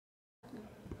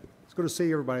It's good to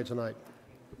see everybody tonight.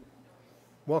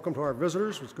 Welcome to our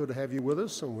visitors. It's good to have you with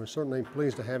us, and we're certainly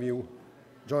pleased to have you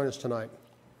join us tonight.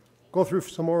 Go through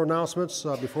some more announcements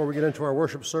before we get into our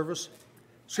worship service.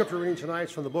 Scripture reading tonight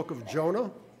is from the book of Jonah,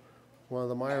 one of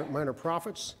the minor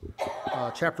prophets,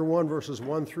 chapter 1, verses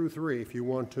 1 through 3, if you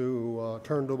want to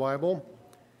turn to the Bible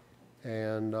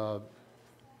and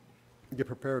get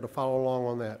prepared to follow along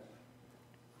on that.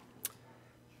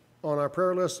 On our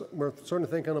prayer list, we're certainly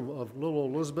thinking of little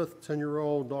Elizabeth,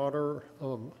 10-year-old daughter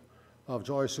of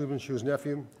Joy Subenshue's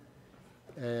nephew.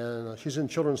 And she's in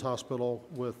Children's Hospital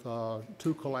with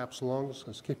 2 collapsed lungs.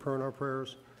 Let's keep her in our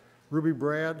prayers. Ruby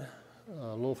Brad,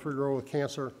 a little 3-year-old with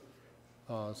cancer,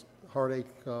 heartache,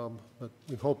 but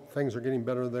we hope things are getting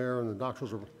better there and the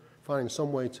doctors are finding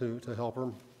some way to help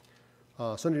her.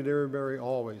 Cindy Derryberry,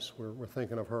 always, we're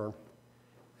thinking of her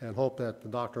and hope that the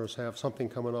doctors have something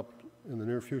coming up in the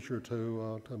near future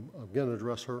to again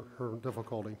address her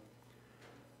difficulty.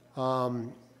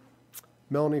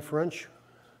 Melanie French,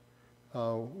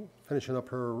 finishing up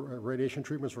her radiation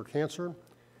treatments for cancer.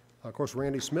 Of course,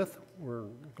 Randy Smith, we're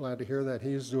glad to hear that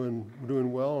he's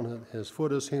doing well and his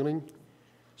foot is healing,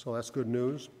 so that's good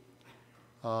news.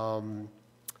 Larry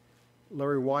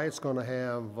Wyatt's going to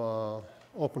have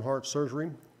open heart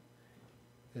surgery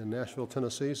in Nashville,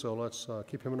 Tennessee, so let's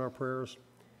keep him in our prayers.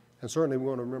 And certainly we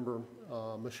want to remember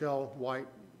Michelle White,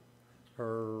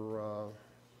 her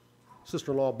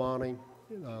sister-in-law Bonnie,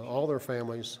 all their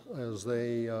families as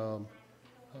they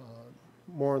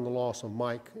mourn the loss of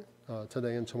Mike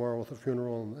today and tomorrow with a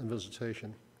funeral and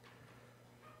visitation.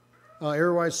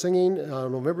 Area-wide singing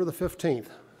November the 15th,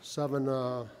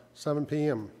 7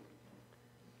 p.m.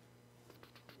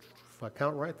 If I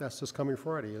count right, that's this coming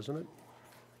Friday, isn't it?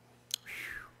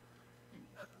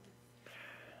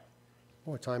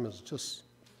 Boy, time is just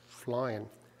flying.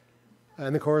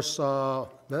 And of course,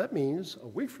 that means a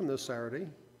week from this Saturday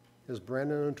is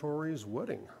Brandon and Tori's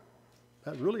wedding.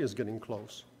 That really is getting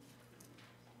close.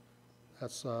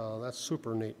 That's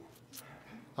super neat.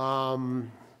 I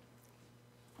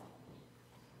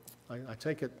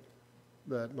take it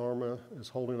that Norma is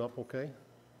holding up okay.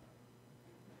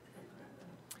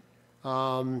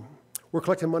 We're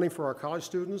collecting money for our college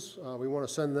students. We want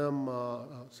to send them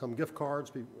some gift cards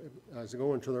as they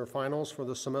go into their finals for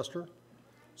this semester.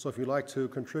 So if you'd like to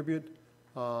contribute,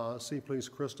 see please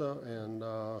Krista, and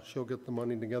she'll get the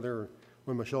money together.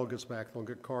 When Michelle gets back, they'll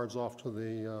get cards off to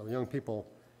the young people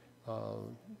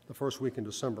the first week in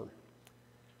December.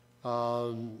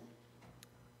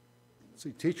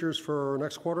 See, teachers for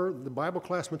next quarter, the Bible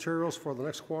class materials for the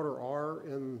next quarter are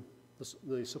in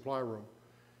the supply room.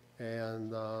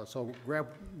 And so grab,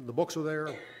 the books are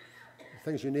there,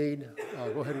 things you need.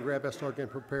 Go ahead and grab that, start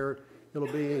getting prepared.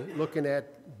 It'll be looking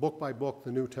at book by book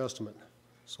the New Testament.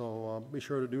 So be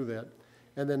sure to do that.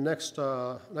 And then next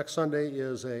Sunday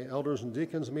is a elders and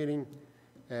deacons meeting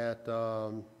at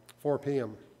 4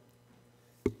 p.m.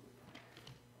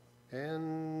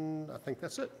 And I think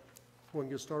that's it. We'll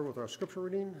get started with our scripture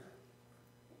reading.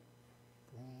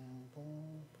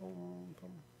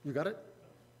 You got it?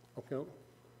 Okay.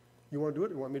 You want to do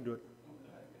it or you want me to do it?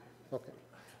 Okay.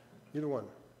 Either one.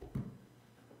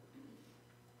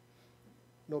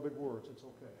 No big words, it's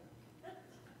okay.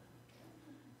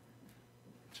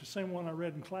 It's the same one I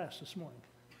read in class this morning.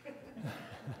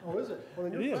 Oh, is it? Well,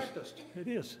 then you practiced. It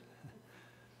is.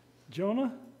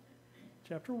 Jonah,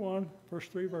 chapter 1,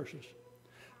 first 3 verses.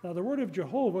 Now the word of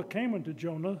Jehovah came unto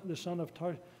Jonah, the son of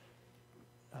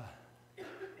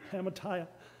Amittai,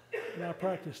 and I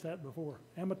practiced that before,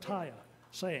 Amittai,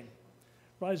 saying,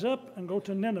 Rise up and go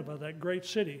to Nineveh, that great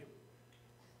city,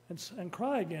 and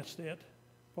cry against it,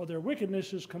 for their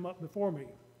wickedness is come up before me.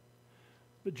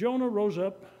 But Jonah rose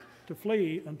up to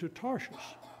flee unto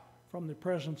Tarshish from the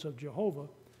presence of Jehovah,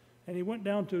 and he went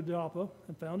down to Joppa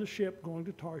and found a ship going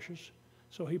to Tarshish.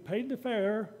 So he paid the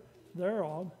fare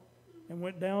thereof and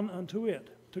went down unto it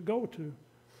to go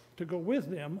with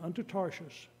them unto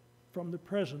Tarshish from the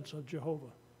presence of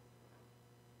Jehovah.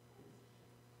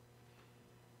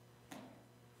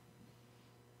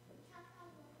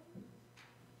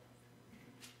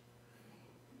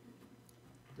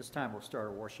 This time we'll start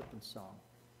a worship and song.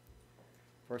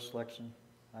 First selection,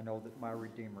 I Know That My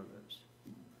Redeemer Lives.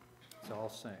 So I'll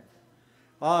sing.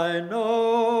 I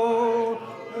know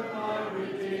that my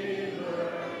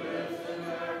Redeemer lives and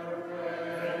never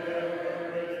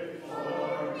prays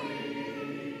for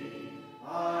me.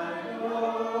 I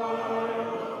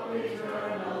know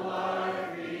eternal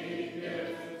life He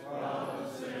gives from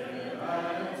sin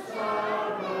and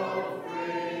sorrow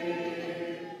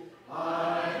free. I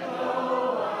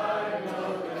know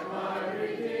that my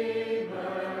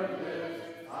Redeemer lives.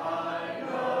 I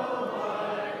know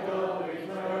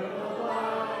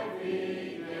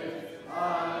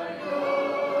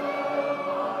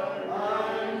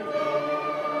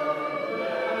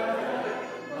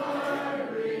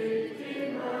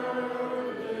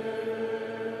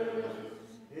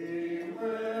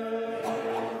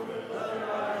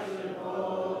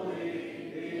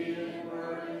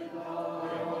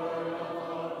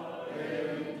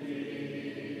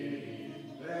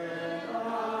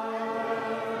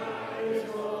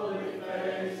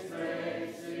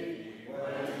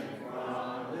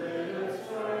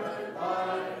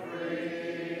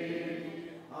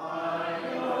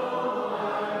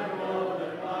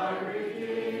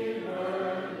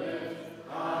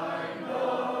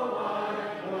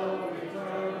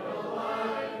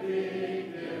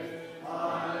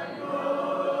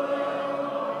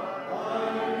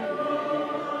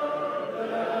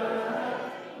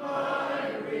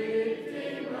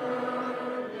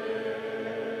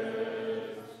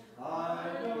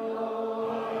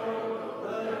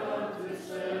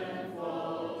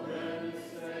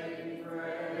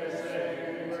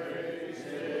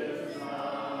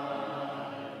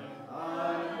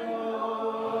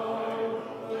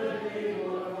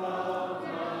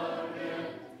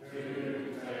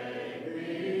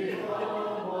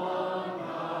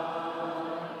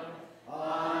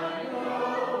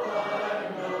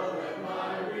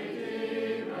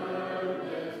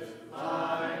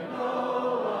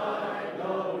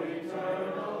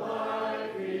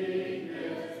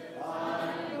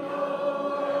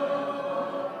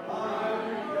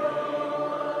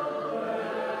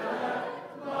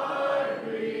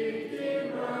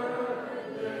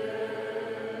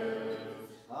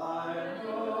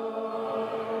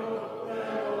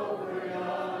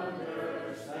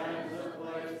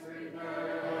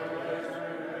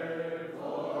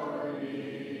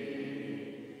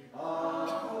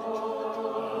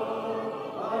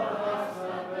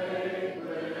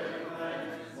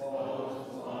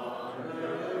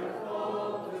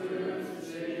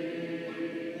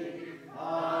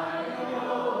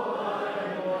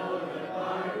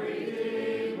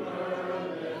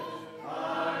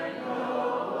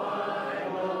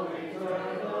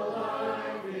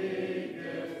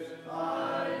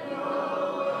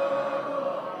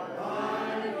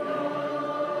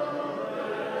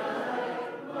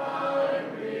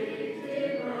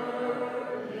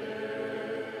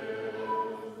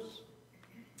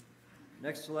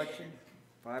Next selection,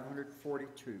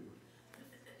 542,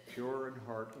 Pure in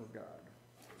Heart, O God.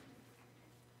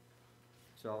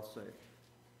 So I'll say,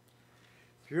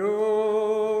 Pure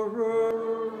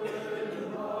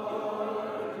in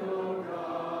heart, O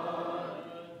God,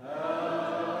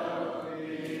 help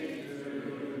me to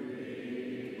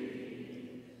thee.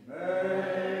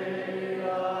 May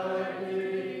I be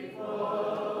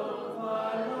full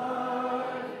my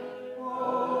life,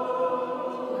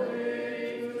 wholly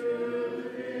to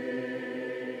thee.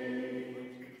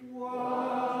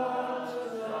 Once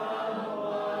on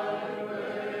my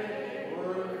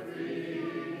wayward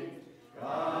feet,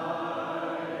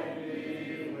 guide me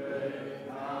with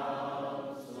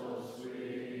counsel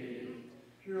sweet,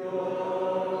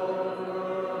 pure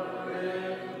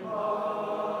in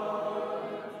heart,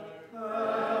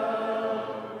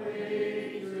 help me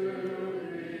to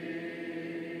thee.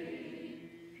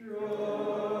 Pure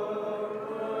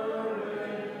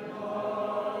in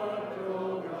heart, O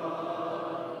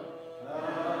God,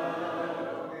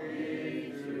 help me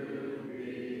to thee.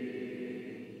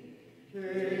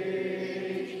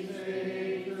 Teach me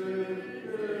to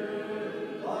do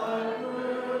thy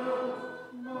will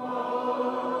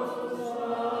most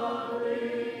lovingly.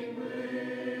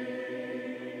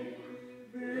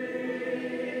 Be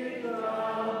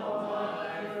thou my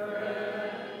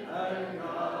friend and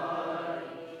guide,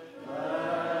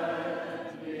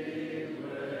 let me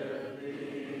with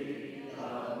thee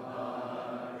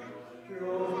abide.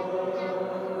 Pure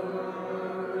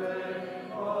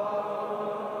in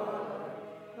heart,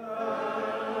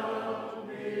 help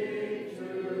me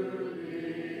to thee.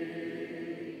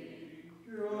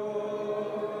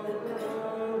 Pure in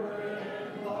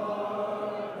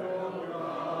heart, O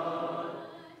God,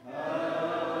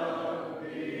 help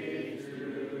me to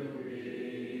thee.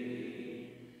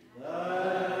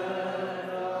 That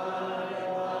I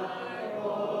thy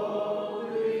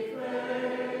holy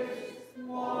face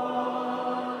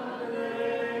one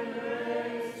day may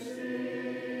see.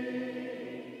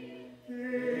 Keep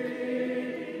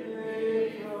me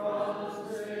from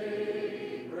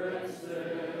secret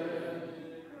sin,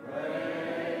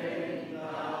 reign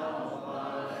thou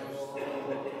my soul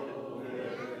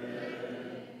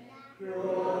within.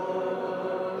 Pure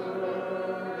in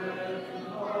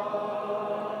heart,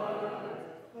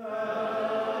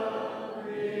 help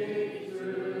me to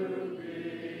be.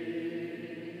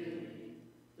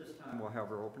 This time we'll have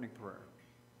our opening prayer.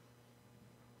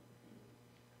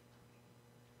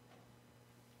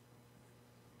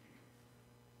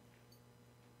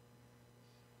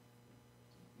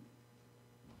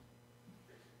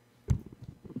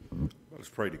 Let us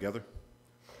pray together.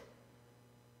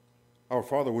 Our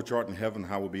Father, which art in heaven,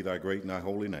 hallowed be thy great and thy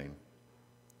holy name.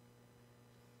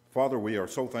 Father, we are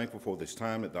so thankful for this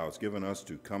time that thou hast given us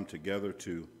to come together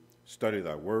to study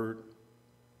thy word.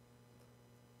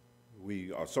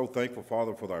 We are so thankful,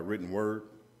 Father, for thy written word.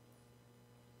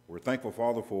 We're thankful,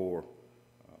 Father, for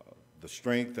the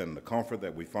strength and the comfort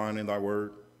that we find in thy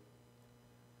word.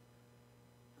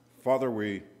 Father,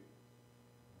 we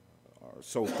are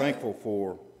so thankful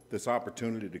for this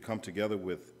opportunity to come together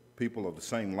with people of the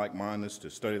same like-mindedness to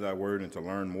study thy word and to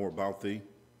learn more about thee.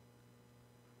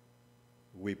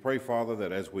 We pray, Father,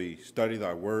 that as we study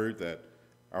thy word, that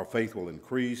our faith will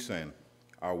increase and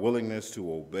our willingness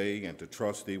to obey and to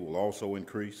trust thee will also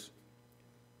increase.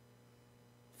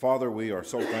 Father, we are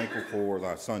so thankful for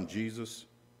thy Son, Jesus.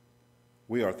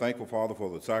 We are thankful, Father, for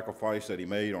the sacrifice that he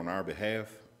made on our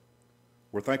behalf.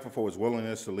 We're thankful for his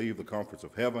willingness to leave the comforts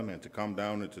of heaven and to come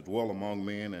down and to dwell among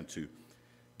men and to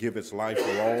give his life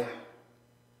for all.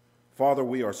 Father,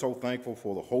 we are so thankful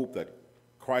for the hope that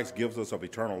Christ gives us of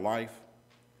eternal life.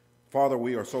 Father,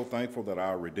 we are so thankful that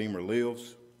our Redeemer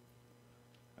lives.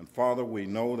 And Father, we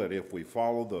know that if we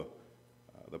follow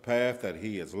the path that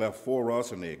he has left for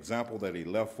us and the example that he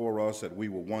left for us, that we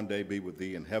will one day be with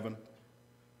thee in heaven.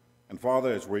 And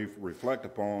Father, as we reflect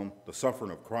upon the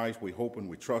suffering of Christ, we hope and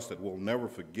we trust that we'll never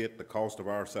forget the cost of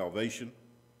our salvation.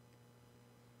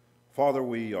 Father,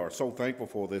 we are so thankful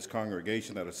for this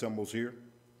congregation that assembles here.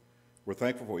 We're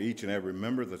thankful for each and every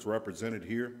member that's represented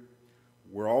here.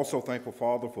 We're also thankful,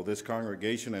 Father, for this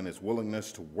congregation and its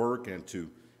willingness to work and to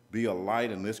be a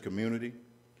light in this community.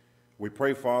 We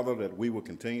pray, Father, that we will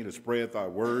continue to spread thy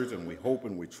words, and we hope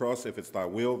and we trust, if it's thy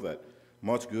will, that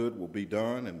much good will be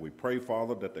done. And we pray,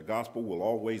 Father, that the gospel will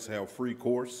always have free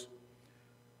course.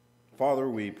 Father,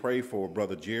 we pray for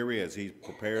Brother Jerry as he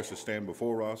prepares to stand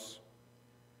before us.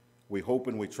 We hope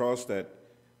and we trust that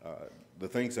the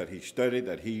things that he studied,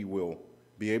 that he will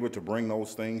be able to bring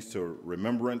those things to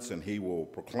remembrance, and he will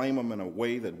proclaim them in a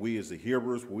way that we as the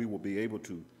hearers, we will be able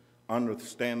to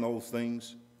understand those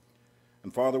things.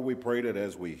 And Father, we pray that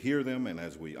as we hear them and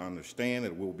as we understand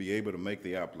that we'll be able to make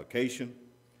the application.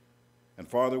 And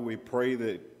Father, we pray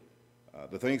that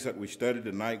the things that we studied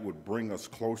tonight would bring us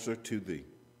closer to Thee.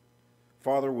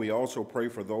 Father, we also pray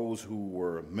for those who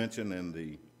were mentioned in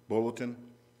the bulletin.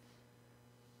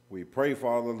 We pray,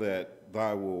 Father, that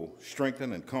Thou will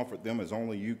strengthen and comfort them as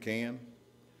only You can.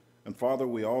 And Father,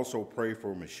 we also pray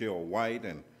for Michelle White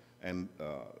and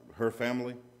her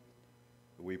family.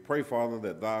 We pray, Father,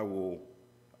 that Thou will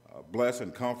bless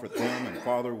and comfort them. And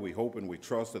Father, we hope and we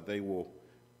trust that they will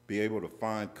be able to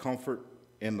find comfort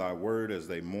in Thy word as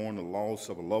they mourn the loss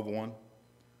of a loved one.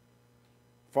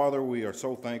 Father, we are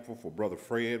so thankful for Brother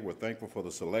Fred. We're thankful for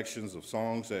the selections of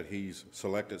songs that he's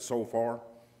selected so far.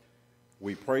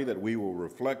 We pray that we will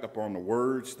reflect upon the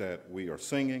words that we are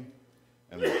singing,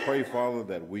 and we pray, Father,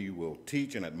 that we will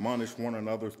teach and admonish one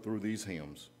another through these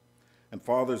hymns. And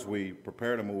Father, as we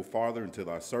prepare to move farther into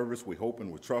Thy service, we hope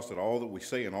and we trust that all that we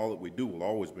say and all that we do will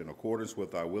always be in accordance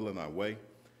with Thy will and Thy way.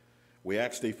 We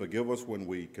ask Thee forgive us when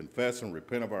we confess and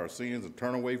repent of our sins and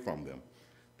turn away from them.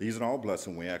 These and all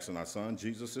blessings we ask in Thy Son,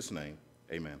 Jesus' name.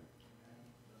 Amen.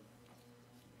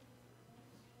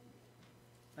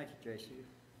 Thank you, J.C.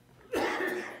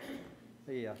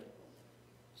 The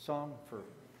song for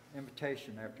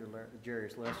invitation after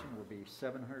Jerry's lesson will be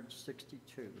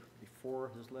 762.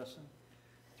 Before his lesson,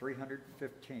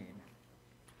 315.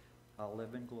 I'll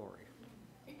live in glory.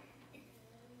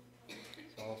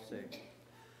 So I'll sing.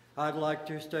 I'd like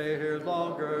to stay here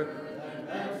longer than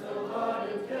man's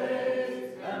allotted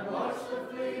days and watch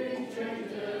the fleeting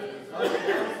changes of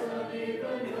life's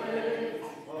uneven ways.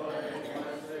 But if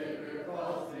my Savior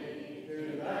calls me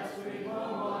to that sweet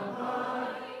home on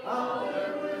high, I'll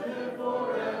live with Him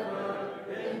forever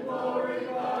in glory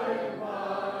by and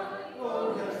by.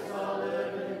 Oh yes, I'll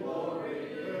live in glory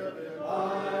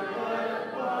by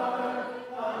and by.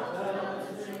 I'll tell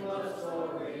and sing the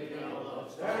story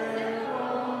of stand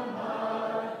on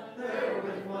high, there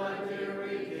with my dear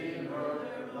Redeemer,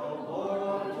 no more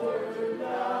onward to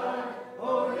die.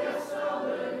 Oh yes, I'll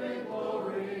live in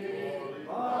glory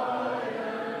by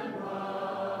and by.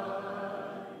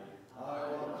 I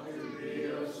want to be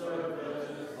of service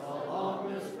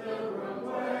along this pilgrim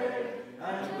way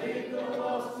and lead the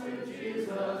lost to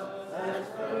Jesus as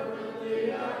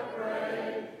fervently I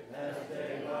pray. As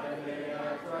day by day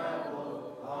I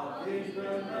travel on these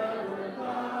never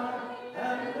nigh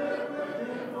and live with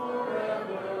Him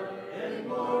forever in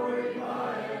glory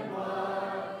by and by.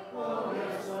 Oh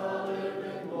yes, I'll live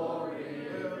in glory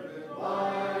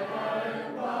by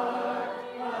and by.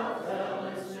 I'll tell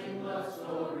and sing the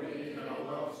story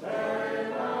of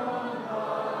stand on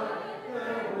high,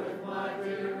 there with my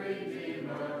dear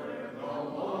Redeemer, no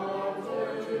more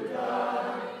onward to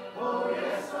die. Oh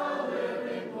yes, I'll live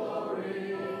in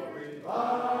glory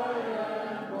by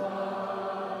and by.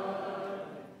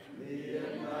 The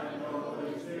end I know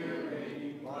is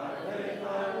nearing, by faith I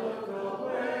look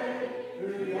away to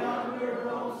yonder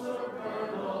home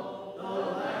supernal, the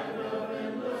land of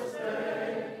endless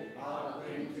day. I'll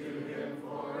cling to Him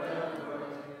forever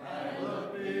and look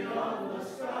beyond the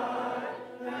sky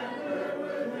and live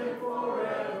with Him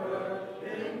forever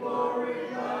in glory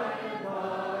by and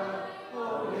by.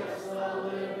 Oh yes, I'll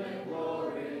live in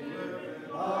glory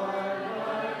by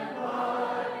and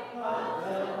by. I'll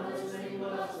tell and sing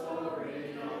the story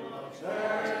of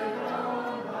stand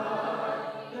on high,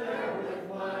 there with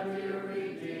my dear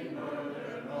Redeemer,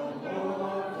 there no more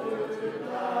onward to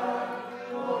die.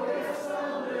 Oh yes,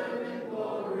 I'll live in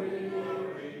glory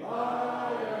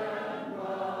by and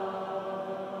by.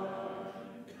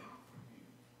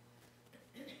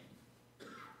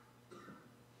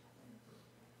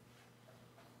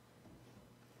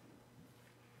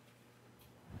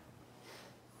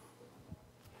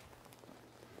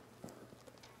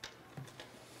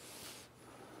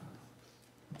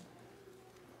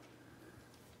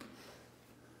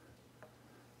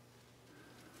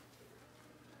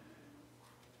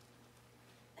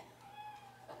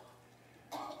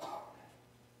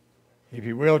 If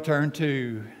you will, turn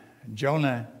to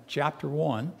Jonah chapter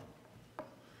 1.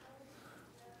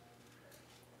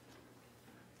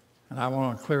 And I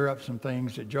want to clear up some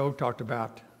things that Joe talked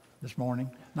about this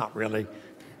morning. Not really.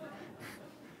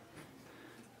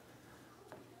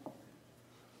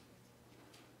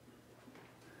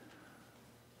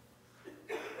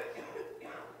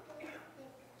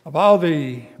 Of all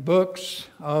the books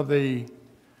of the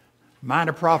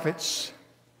minor prophets,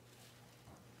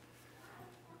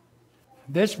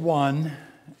 this one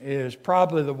is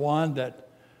probably the one that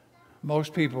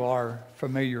most people are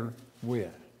familiar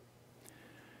with.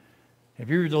 If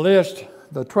you were to list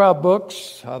the 12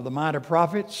 books of the minor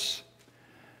prophets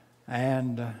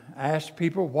and asked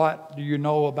people, what do you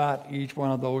know about each one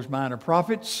of those minor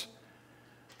prophets?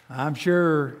 I'm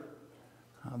sure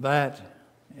that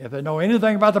if they know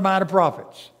anything about the minor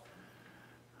prophets,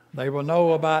 they will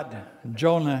know about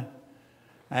Jonah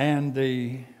and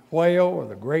the whale or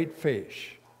the great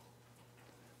fish.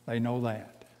 They know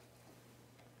that.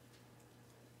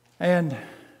 And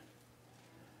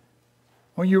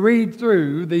when you read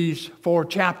through these 4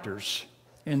 chapters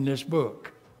in this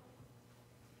book,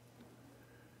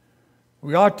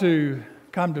 we ought to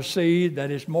come to see that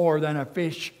it's more than a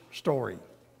fish story.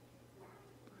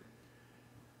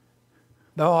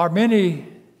 There are many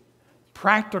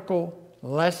practical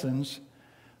lessons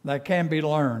that can be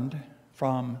learned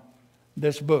from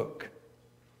this book.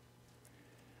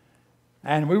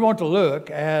 And we want to look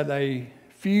at a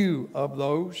few of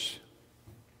those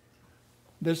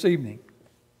this evening.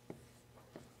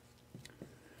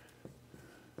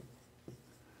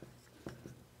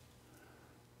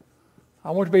 I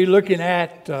want to be looking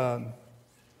at, we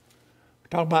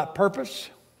talk about purpose,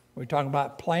 we talk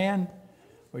about plan,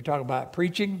 we talk about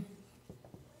preaching,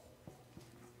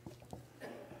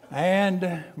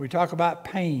 and we talk about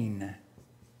pain.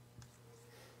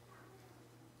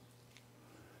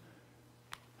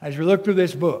 As we look through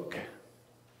this book,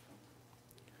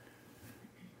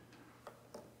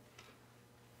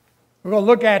 we're going to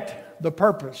look at the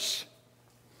purpose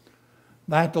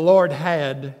that the Lord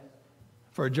had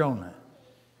for Jonah.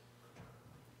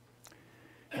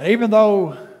 And even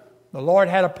though the Lord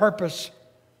had a purpose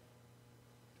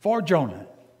for Jonah,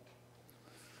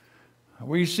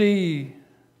 we see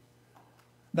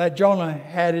that Jonah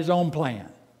had his own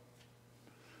plan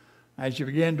as you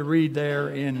begin to read there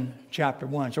in chapter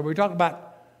 1. So we talk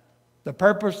about the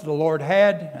purpose the Lord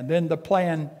had, and then the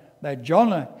plan that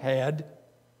Jonah had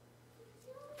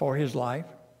for his life.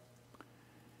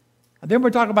 And then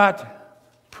we talk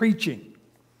about preaching.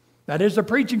 That is the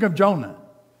preaching of Jonah.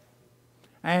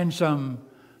 And some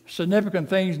significant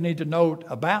things need to note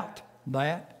about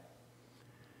that.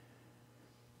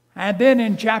 And then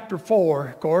in chapter 4,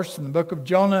 of course, in the book of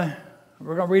Jonah,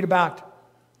 we're going to read about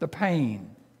the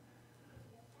pain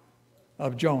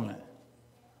of Jonah.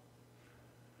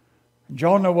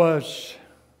 Jonah was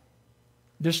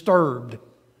disturbed.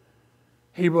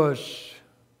 He was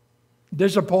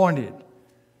disappointed.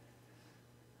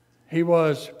 He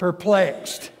was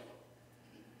perplexed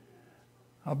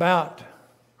about,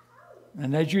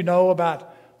 and as you know,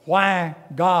 about why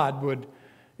God would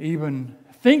even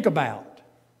think about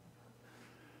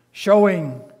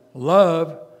showing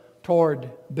love toward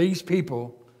these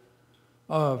people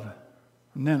of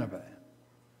Nineveh.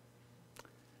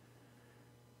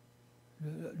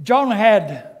 Jonah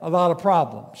had a lot of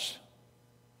problems.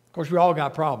 Of course, we all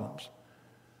got problems.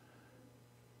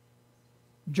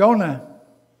 Jonah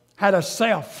had a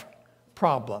self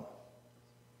problem.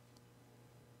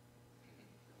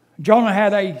 Jonah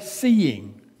had a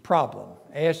seeing problem,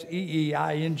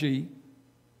 S-E-E-I-N-G.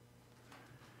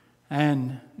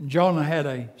 And Jonah had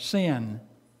a sin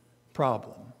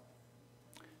problem,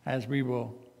 as we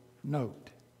will note.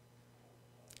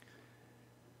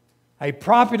 A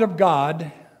prophet of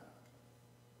God,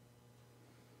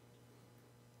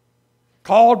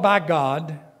 called by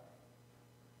God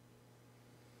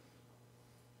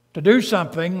to do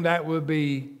something that would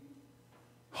be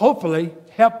hopefully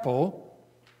helpful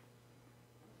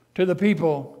to the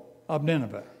people of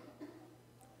Nineveh.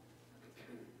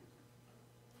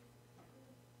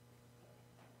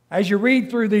 As you read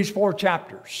through these 4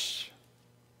 chapters,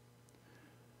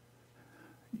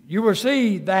 you will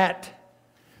see that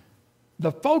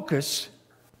the focus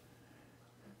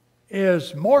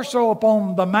is more so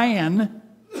upon the man,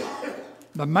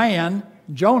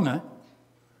 Jonah,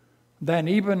 than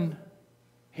even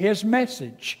his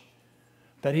message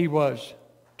that he was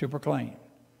to proclaim.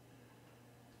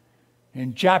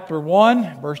 In chapter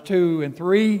 1, verse 2 and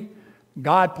 3,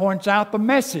 God points out the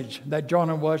message that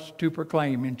Jonah was to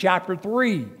proclaim. In chapter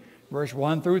 3, verse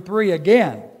 1 through 3,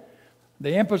 again,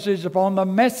 the emphasis upon the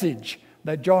message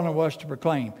that Jonah was to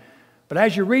proclaim. But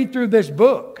as you read through this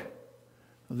book,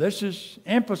 this is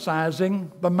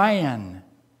emphasizing the man,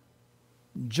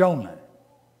 Jonah.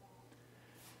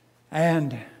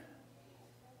 And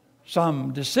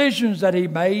some decisions that he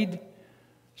made,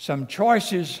 some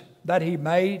choices that he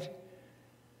made,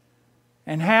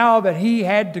 and how that he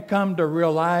had to come to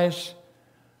realize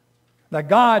that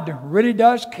God really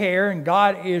does care and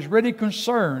God is really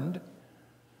concerned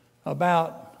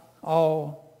about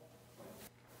all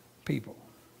people.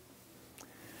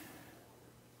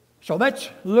 So let's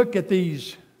look at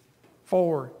these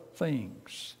 4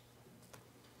 things.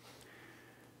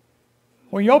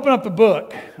 When you open up the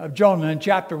book of Jonah in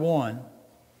chapter 1,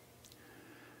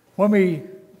 when we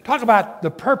talk about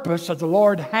the purpose that the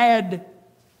Lord had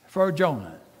for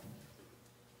Jonah,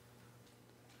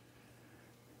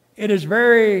 it is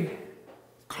very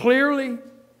clearly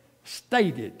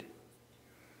stated,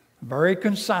 very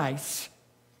concise.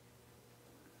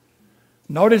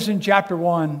 Notice in chapter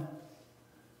 1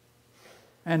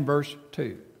 and verse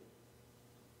 2.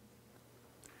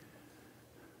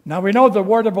 Now we know the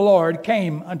word of the Lord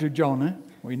came unto Jonah.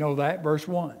 We know that, verse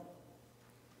 1.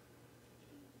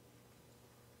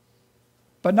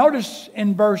 But notice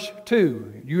in verse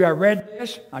 2, you have read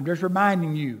this. I'm just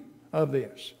reminding you of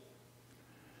this.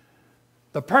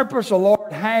 The purpose the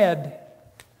Lord had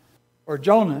for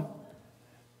Jonah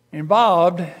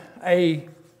involved a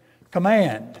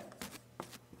command.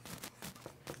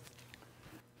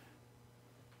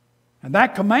 And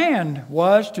that command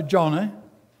was to Jonah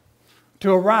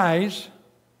to arise,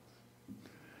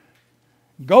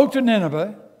 go to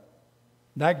Nineveh,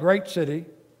 that great city,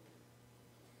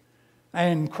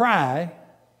 and cry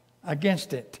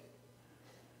against it.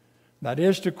 That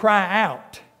is, to cry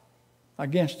out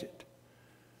against it.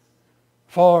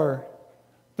 For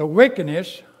the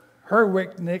wickedness, her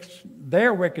wickedness,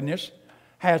 their wickedness,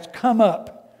 has come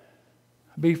up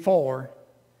before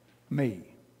me.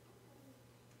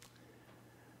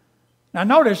 Now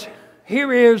notice,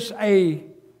 here is a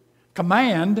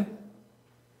command,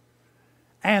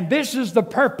 and this is the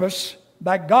purpose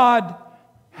that God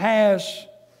has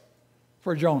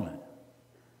for Jonah.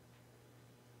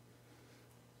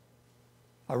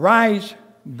 Arise,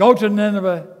 go to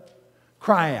Nineveh,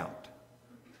 cry out.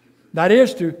 That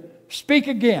is to speak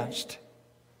against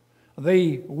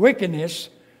the wickedness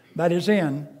that is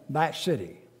in that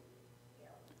city.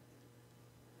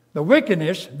 The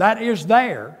wickedness that is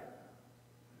there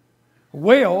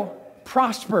will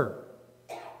prosper.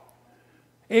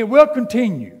 It will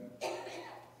continue.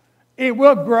 It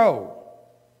will grow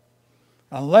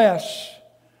unless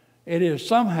it is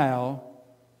somehow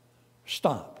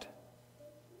stopped.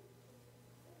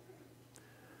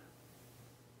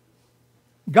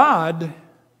 God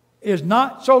is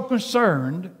not so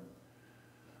concerned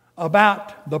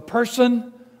about the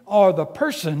person or the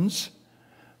persons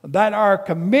that are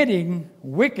committing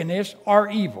wickedness or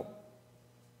evil.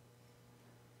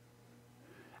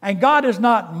 And God is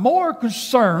not more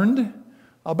concerned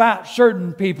about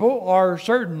certain people or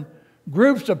certain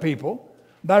groups of people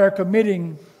that are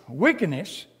committing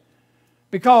wickedness,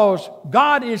 because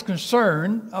God is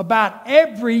concerned about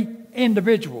every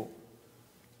individual,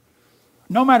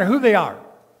 no matter who they are.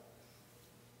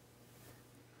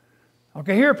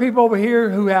 Okay, here are people over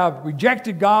here who have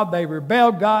rejected God, they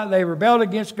rebelled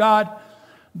against God,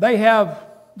 they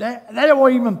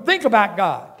don't even think about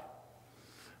God.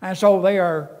 And so they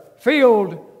are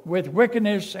filled with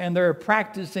wickedness and they're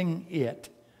practicing it.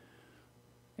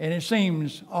 And it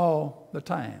seems all the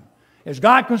time. Is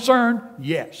God concerned?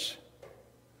 Yes.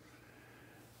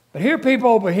 But here are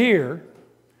people over here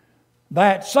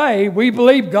that say we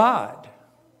believe God,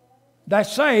 that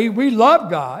say we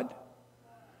love God,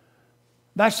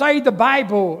 that say the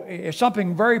Bible is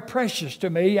something very precious to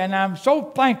me, and I'm so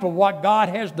thankful what God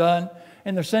has done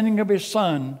in the sending of His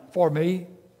Son for me.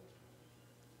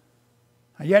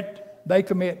 And yet they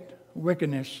commit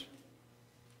wickedness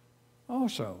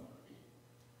also.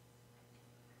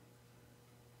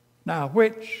 Now,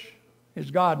 which is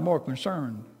God more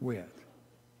concerned with?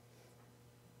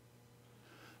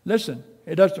 Listen,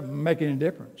 it doesn't make any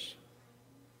difference.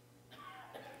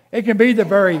 It can be the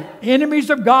very enemies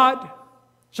of God,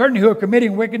 certainly who are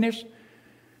committing wickedness,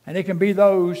 and it can be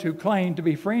those who claim to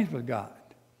be friends with God.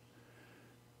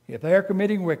 If they are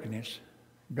committing wickedness,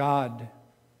 God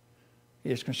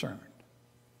is concerned.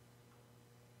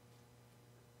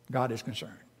 God is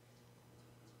concerned.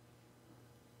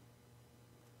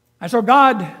 And so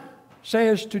God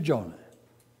says to Jonah,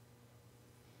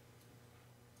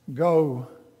 go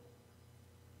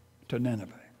to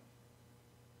Nineveh,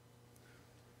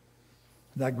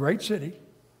 that great city,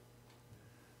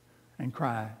 and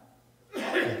cry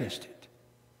against it.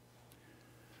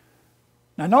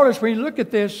 Now notice when you look at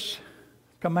this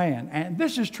command, and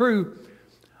this is true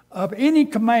of any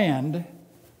command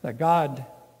that God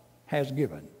has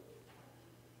given.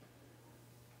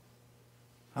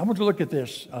 I want to look at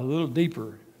this a little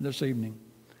deeper this evening.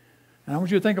 And I want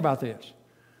you to think about this.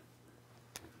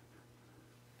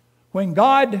 When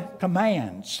God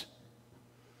commands,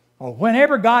 or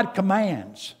whenever God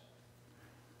commands,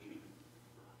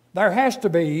 there has to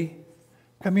be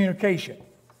communication.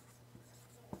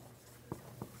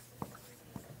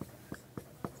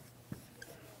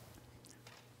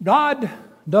 God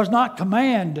does not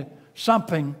command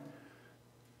something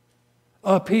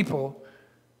of people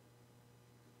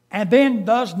and then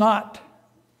does not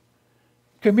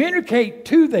communicate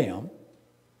to them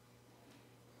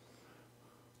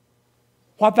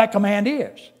what that command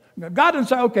is. God doesn't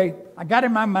say, okay, I got it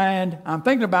in my mind, I'm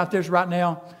thinking about this right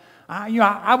now.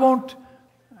 I want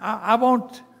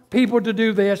people to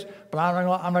do this, but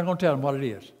I'm not going to tell them what it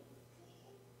is.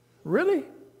 Really?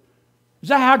 Is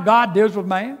that how God deals with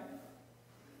man?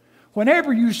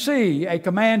 Whenever you see a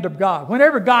command of God,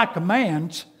 whenever God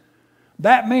commands,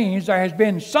 that means there has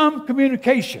been some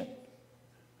communication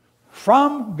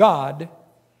from God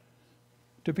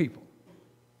to people.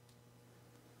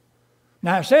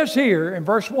 Now it says here in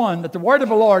verse 1 that the word of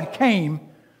the Lord came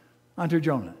unto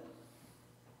Jonah.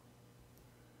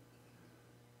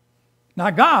 Now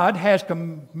God has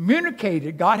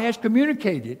communicated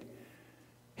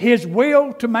His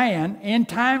will to man in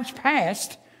times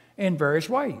past in various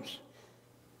ways.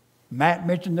 Matt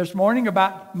mentioned this morning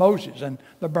about Moses and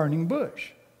the burning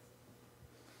bush.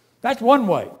 That's one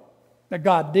way that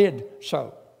God did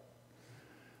so.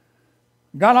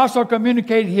 God also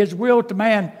communicated His will to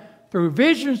man through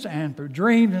visions and through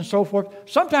dreams and so forth.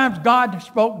 Sometimes God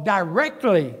spoke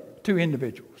directly to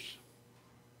individuals.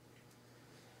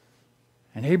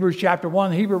 In Hebrews chapter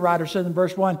 1, the Hebrew writer says in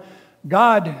verse 1,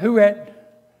 God, who at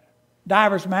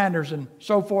divers manners and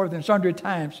so forth and sundry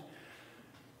times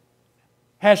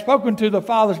has spoken to the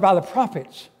fathers by the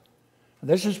prophets.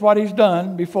 This is what He's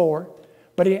done before.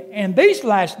 But He, in these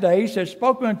last days, has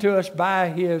spoken to us by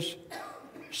His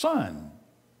Son.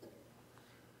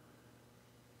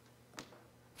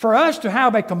 For us to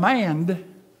have a command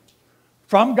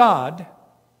from God,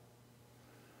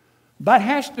 that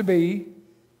has to be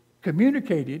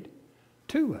communicated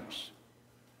to us.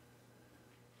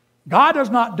 God does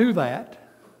not do that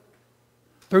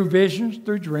through visions,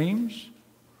 through dreams,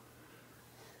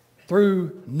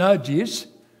 through nudges.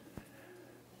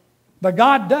 But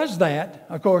God does that,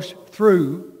 of course,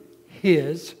 through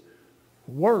His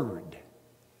Word.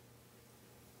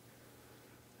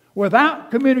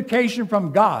 Without communication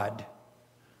from God,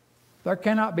 there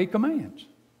cannot be commands.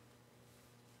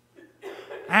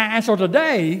 And so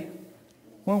today,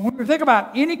 when we think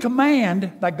about any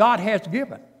command that God has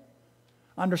given,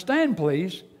 understand,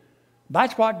 please,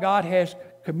 that's what God has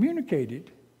communicated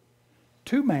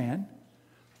to man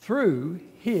through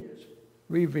His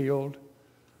revealed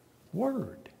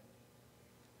Word.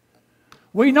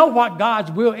 We know what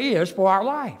God's will is for our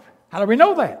life. How do we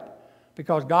know that?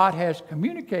 Because God has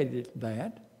communicated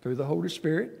that through the Holy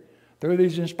Spirit, through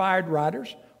these inspired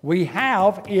writers. We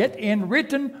have it in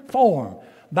written form.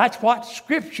 That's what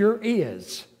Scripture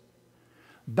is.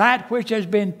 That which has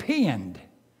been penned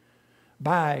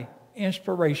by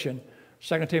inspiration.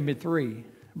 2 Timothy 3,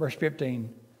 verse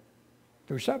 15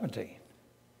 through 17.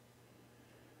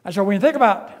 And so when you think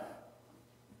about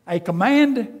a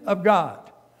command of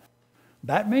God,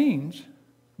 that means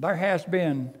there has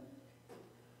been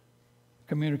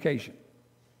communication.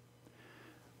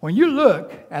 When you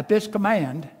look at this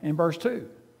command in verse 2,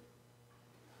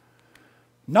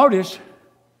 notice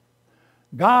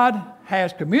God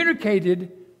has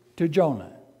communicated to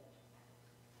Jonah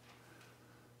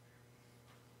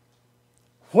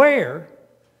where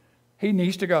he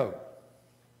needs to go,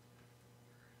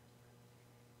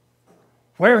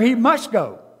 where he must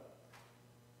go.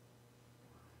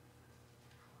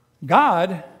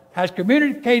 God has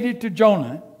communicated to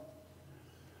Jonah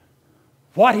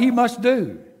what he must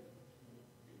do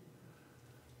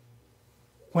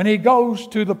when he goes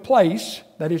to the place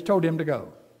that He's told him to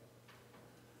go.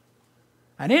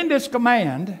 And in this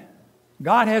command,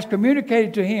 God has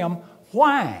communicated to him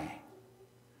why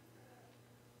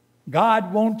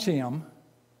God wants him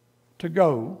to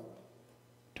go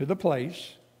to the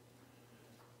place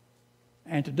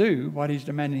and to do what He's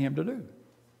demanding him to do.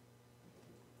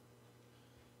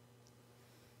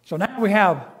 So now we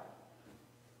have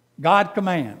God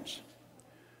commands.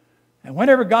 And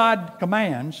whenever God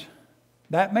commands,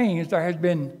 that means there has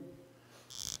been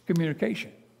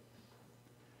communication.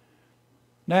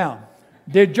 Now,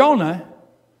 did Jonah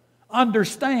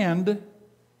understand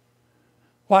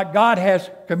what God has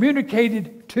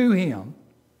communicated to him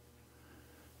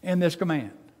in this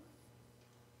command?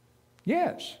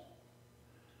 Yes.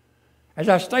 As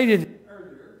I stated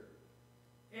earlier,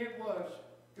 it was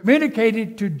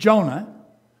communicated to Jonah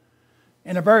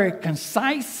in a very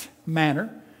concise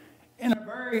manner,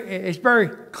 it's very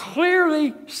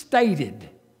clearly stated.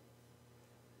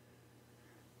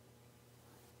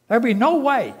 There'd be no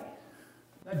way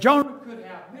that Jonah could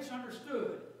have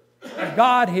misunderstood what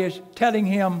God is telling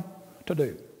him to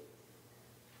do.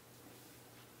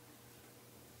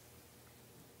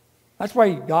 That's the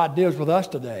way God deals with us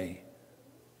today.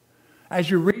 As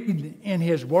you read in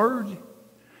His Word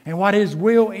and what His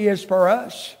will is for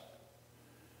us,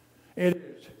 it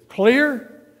is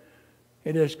clear,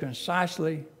 it is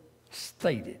concisely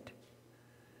stated.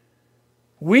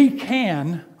 We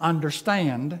can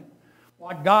understand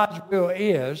what God's will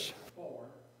is for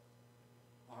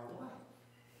our life.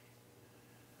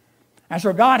 And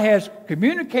so God has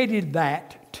communicated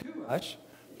that to us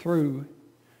through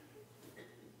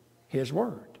His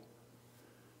Word.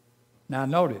 Now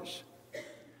notice,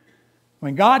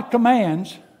 when God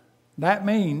commands, that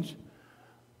means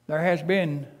there has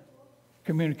been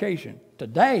communication.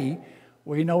 Today,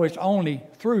 we know it's only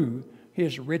through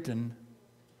His written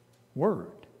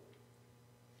Word.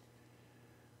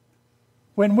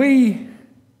 When we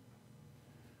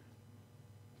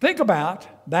think about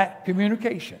that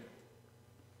communication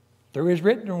through His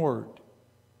written Word,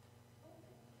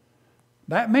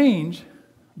 that means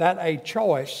that a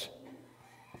choice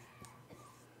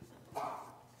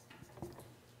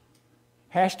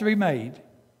has to be made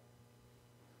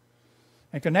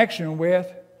in connection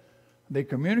with the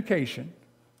communication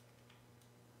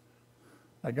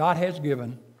that God has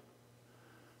given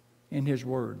in His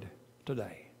Word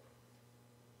today.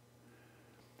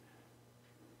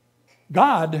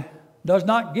 God does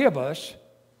not give us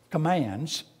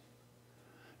commands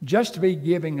just to be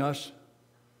giving us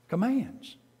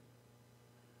commands.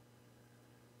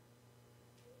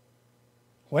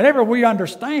 Whenever we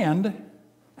understand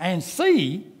and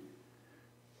see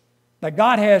that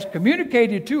God has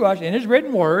communicated to us in His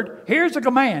written Word, here's a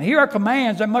command, here are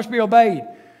commands that must be obeyed.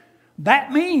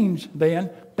 That means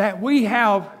then that we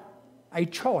have a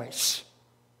choice.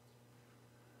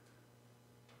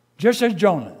 Just as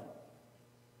Jonah.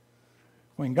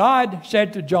 When God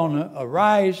said to Jonah,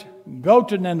 "Arise, go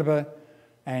to Nineveh,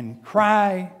 and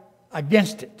cry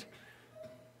against it,"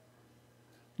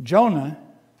 Jonah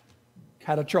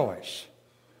had a choice.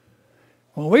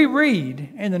 When we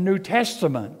read in the New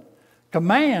Testament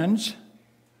commands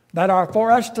that are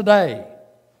for us today,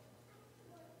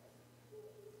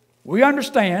 we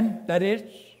understand that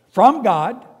it's from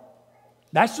God.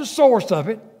 That's the source of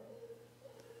it.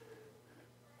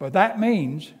 But that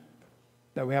means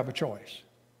that we have a choice.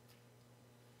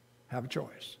 Have a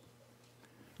choice.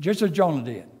 Just as Jonah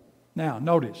did. Now,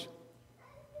 notice.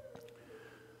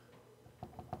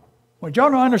 When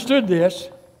Jonah understood this,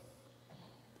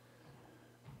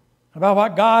 about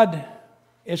what God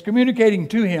is communicating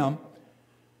to him,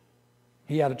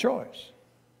 he had a choice.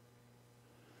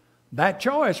 That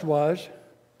choice was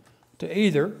to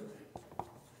either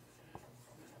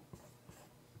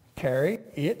carry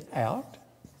it out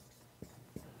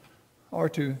or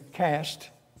to cast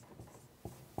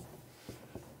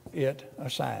it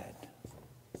aside.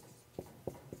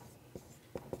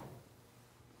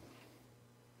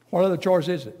 What other choice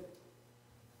is it?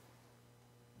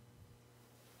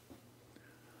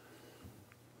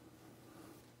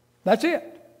 That's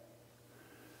it.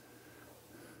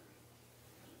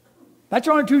 That's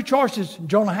the only two choices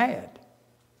Jonah had.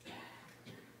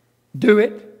 Do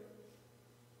it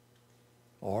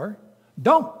or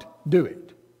don't do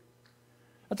it.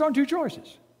 That's the only two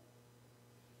choices.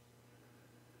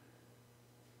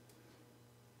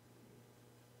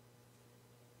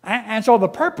 And so the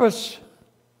purpose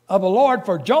of the Lord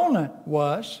for Jonah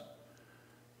was,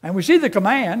 and we see the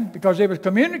command because it was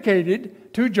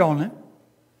communicated to Jonah,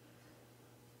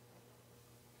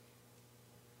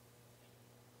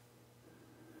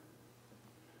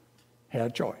 had a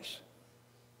choice.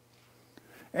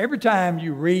 Every time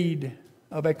you read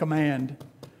of a command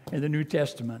in the New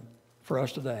Testament for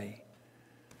us today,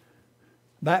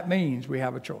 that means we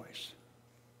have a choice.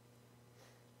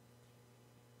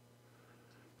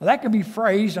 Now, that can be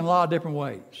phrased in a lot of different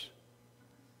ways.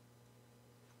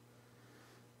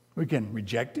 We can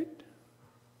reject it,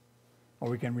 or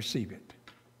we can receive it.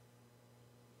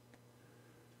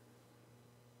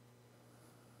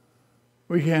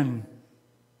 We can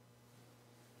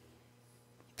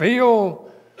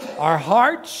fill our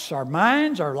hearts, our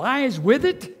minds, our lives with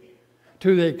it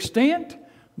to the extent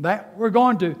that we're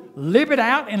going to live it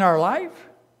out in our life.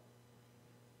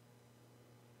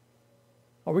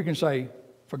 Or we can say,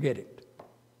 forget it.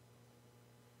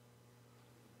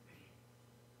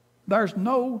 There's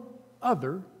no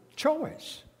other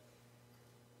choice.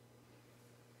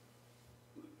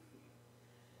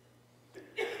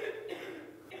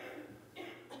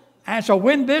 And so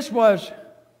when this was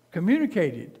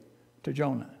communicated to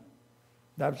Jonah,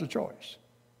 that was the choice.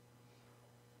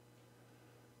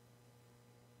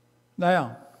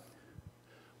 Now,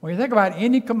 when you think about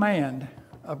any command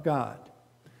of God,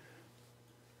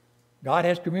 God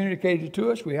has communicated it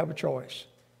to us. We have a choice.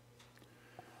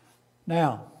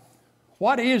 Now,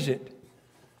 what is it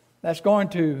that's going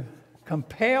to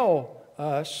compel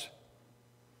us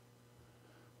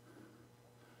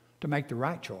to make the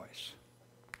right choice?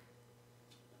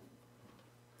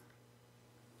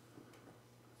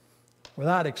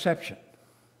 Without exception,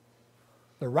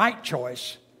 the right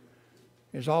choice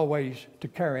is always to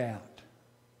carry out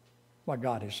what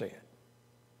God has said,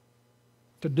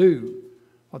 to do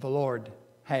what the Lord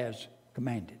has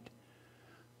commanded.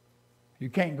 You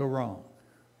can't go wrong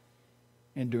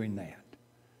in doing that.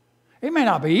 It may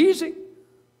not be easy.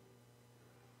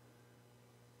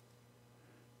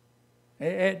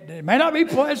 It may not be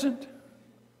pleasant.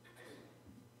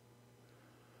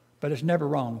 But it's never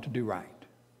wrong to do right.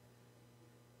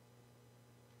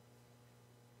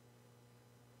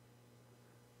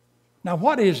 Now,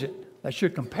 what is it that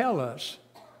should compel us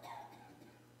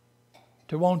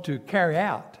to want to carry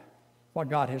out what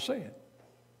God has said?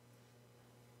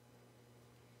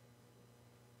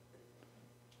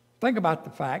 Think about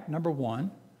the fact, number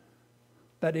one,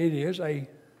 that it is a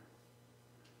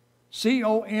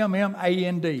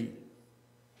command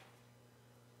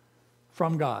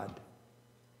from God.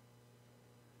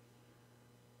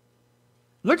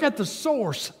 Look at the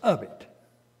source of it.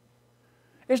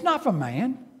 It's not from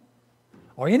man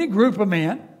or any group of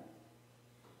men.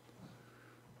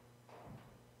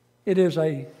 It is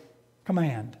a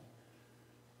command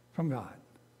from God.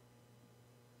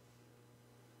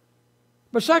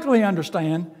 But secondly,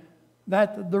 understand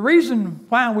that the reason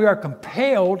why we are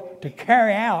compelled to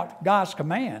carry out God's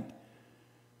command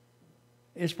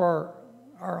is for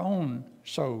our own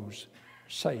soul's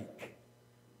sake.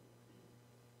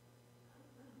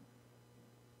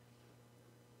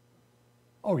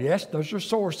 Oh yes, there's a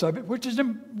source of it, which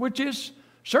is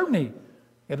certainly,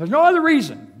 if there's no other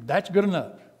reason, that's good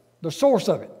enough. The source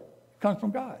of it comes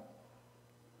from God.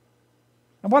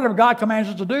 And whatever God commands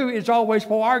us to do, it's always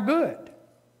for our good.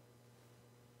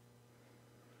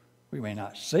 We may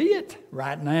not see it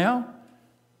right now,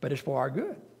 but it's for our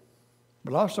good.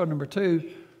 But also, number two,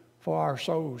 for our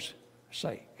soul's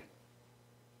sake.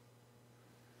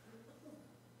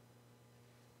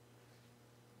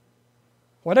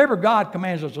 Whatever God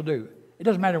commands us to do, it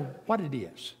doesn't matter what it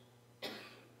is.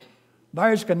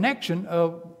 There is connection.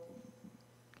 When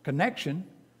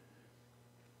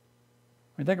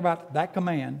you think about that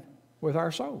command with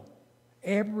our soul.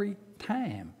 Every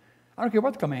time. I don't care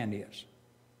what the command is.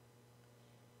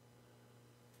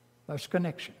 There's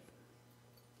connection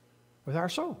with our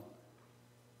soul.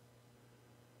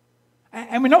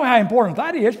 And we know how important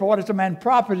that is. For what is a man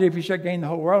profit if he shall gain the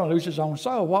whole world and lose his own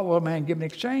soul? What will a man give in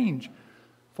exchange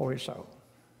for his soul?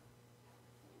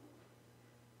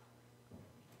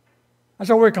 And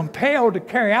so we're compelled to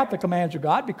carry out the commands of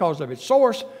God because of its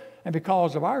source and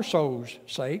because of our soul's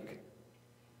sake.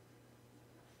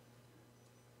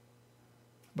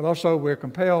 But also we're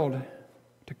compelled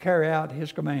to carry out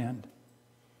His command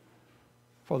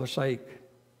for the sake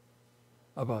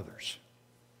of others.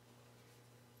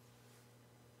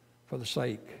 For the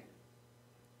sake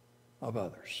of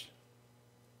others.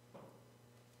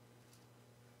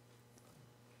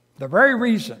 The very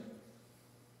reason,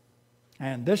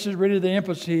 and this is really the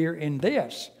emphasis here in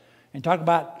this, and talk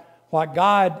about what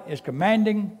God is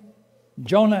commanding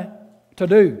Jonah to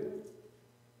do.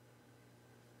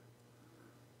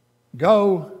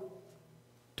 Go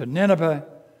to Nineveh,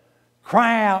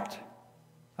 cry out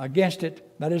against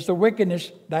it. That is the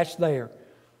wickedness that's there.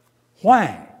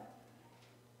 Why?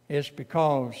 It's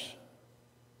because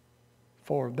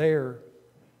for their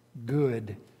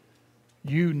good,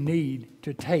 you need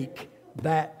to take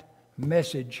that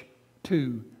message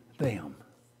to them.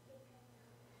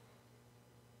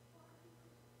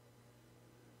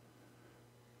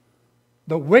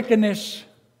 The wickedness,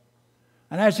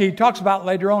 and as he talks about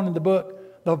later on in the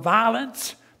book, the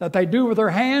violence that they do with their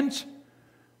hands,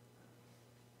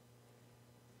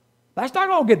 that's not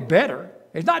going to get better.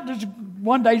 It's not just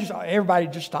one day everybody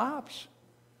just stops.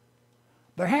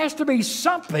 There has to be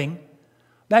something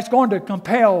that's going to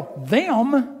compel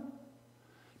them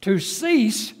to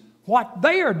cease what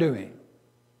they are doing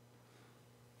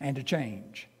and to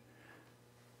change.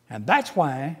 And that's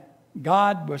why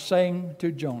God was saying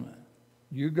to Jonah,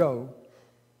 you go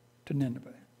to Nineveh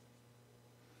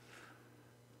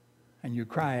and you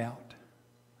cry out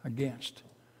against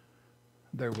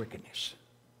their wickedness.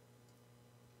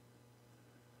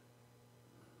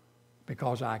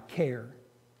 Because I care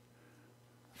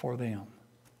for them.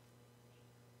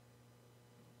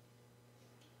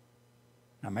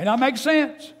 Now, it may not make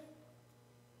sense.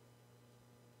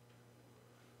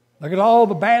 Look at all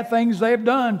the bad things they've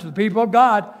done to the people of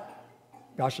God.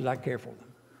 God says, I care for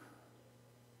them.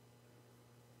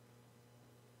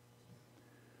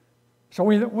 So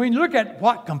when you look at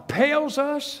what compels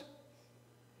us,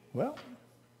 well,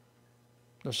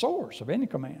 the source of any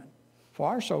command, for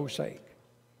our soul's sake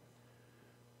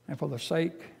and for the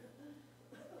sake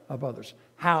of others,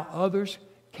 how others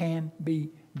can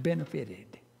be benefited.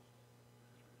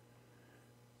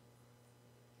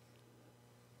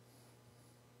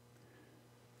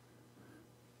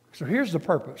 So here's the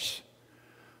purpose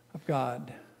of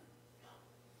God.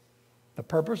 The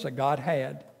purpose that God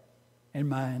had in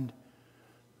mind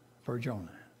for Jonah.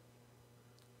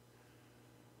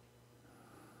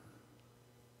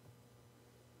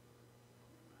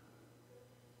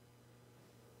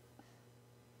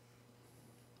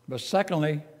 But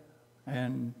secondly,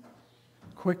 and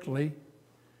quickly,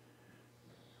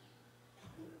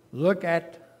 look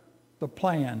at the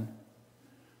plan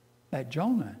that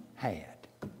Jonah had.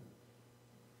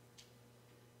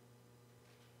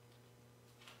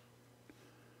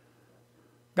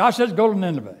 God says, go to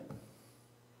Nineveh.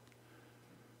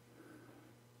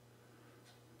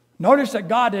 Notice that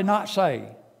God did not say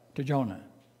to Jonah,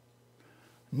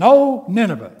 no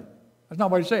Nineveh. That's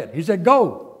not what he said. He said,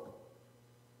 go.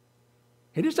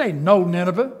 He didn't say no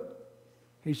Nineveh.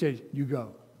 He said, you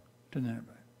go to Nineveh.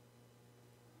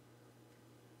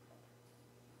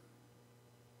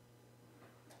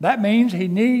 That means he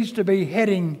needs to be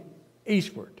heading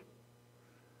eastward.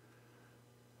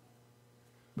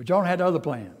 But Jonah had other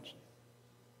plans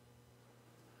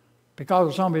because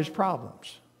of some of his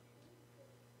problems.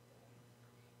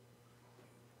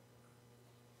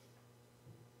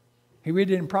 He really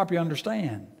didn't properly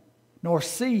understand nor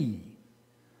see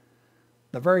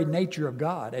the very nature of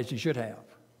God as he should have.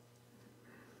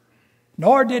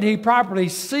 Nor did he properly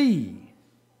see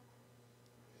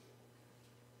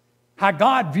how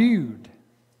God viewed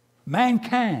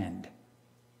mankind.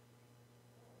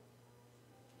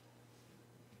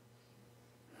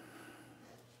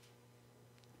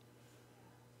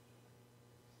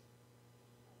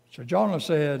 So Jonah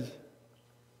said,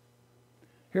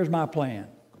 here's my plan.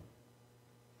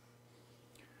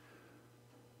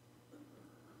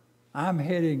 I'm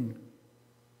heading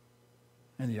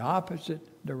in the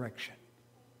opposite direction.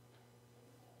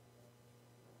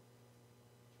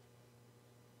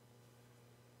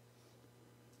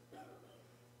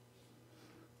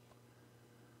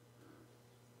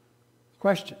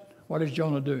 Question, what is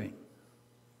Jonah doing?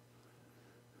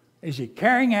 Is he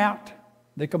carrying out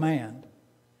the command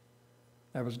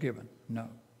that was given? No.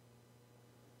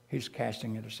 He's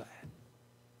casting it aside.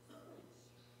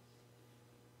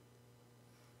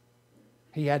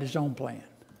 He had his own plan.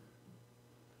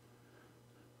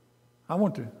 I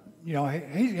want to,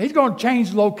 he's going to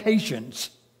change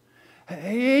locations.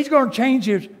 He's going to change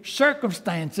his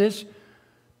circumstances.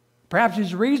 Perhaps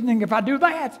his reasoning, if I do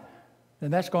that,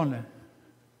 then that's going to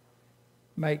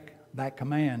make that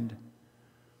command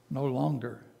no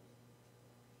longer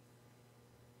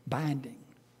binding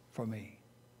for me.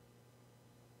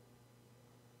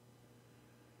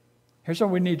 Here's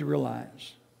what we need to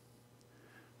realize.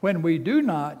 When we do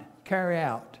not carry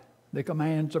out the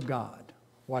commands of God,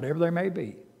 whatever they may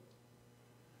be,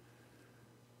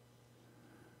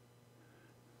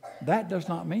 that does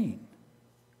not mean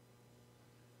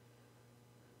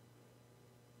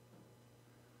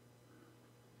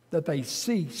that they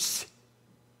cease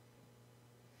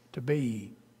to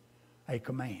be a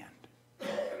command.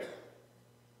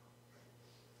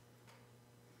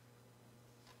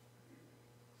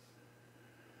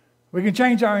 We can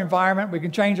change our environment, we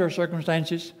can change our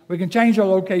circumstances, we can change our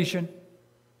location.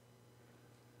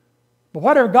 But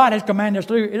whatever God has commanded us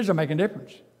to do, it doesn't make a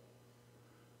difference.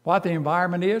 What the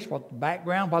environment is, what the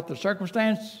background, what the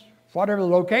circumstance, whatever the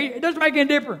location, it doesn't make any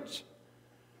difference.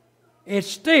 It's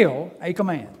still a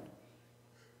command.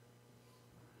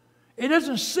 It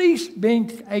doesn't cease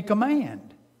being a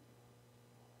command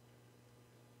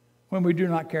when we do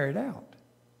not carry it out.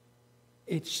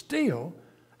 It's still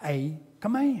a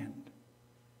command.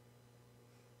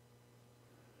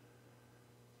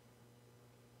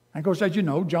 And of course, as you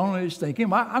know, Jonah is thinking,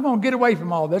 well, I'm going to get away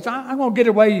from all this. I'm going to get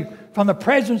away from the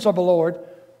presence of the Lord.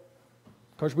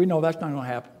 Of course, we know that's not going to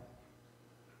happen.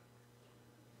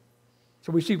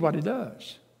 So we see what he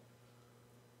does.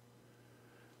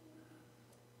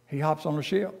 He hops on a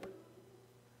ship.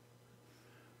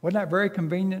 Wasn't that very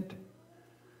convenient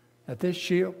that this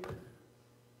ship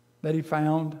that he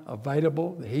found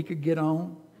available that he could get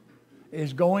on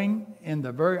is going in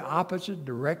the very opposite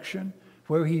direction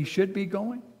where he should be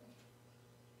going?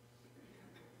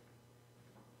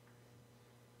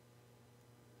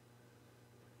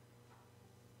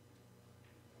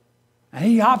 And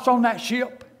he hops on that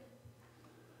ship.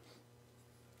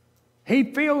 He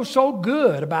feels so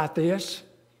good about this,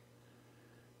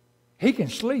 he can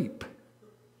sleep.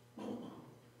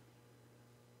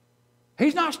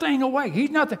 He's not staying awake. He's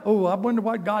not thinking, oh, I wonder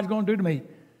what God's going to do to me.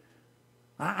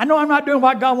 I know I'm not doing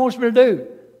what God wants me to do.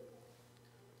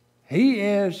 He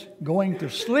is going to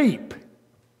sleep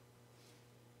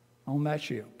on that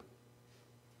ship.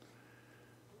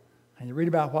 And you read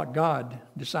about what God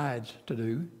decides to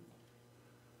do.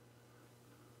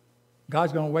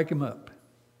 God's going to wake him up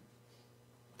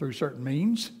through certain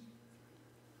means.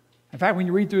 In fact, when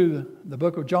you read through the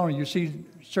book of Jonah, you see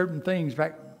certain things, in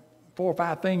fact, 4 or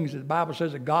 5 things that the Bible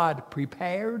says that God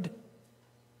prepared.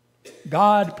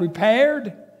 God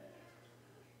prepared.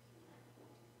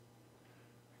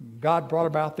 God brought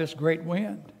about this great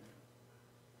wind.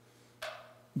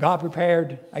 God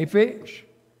prepared a fish.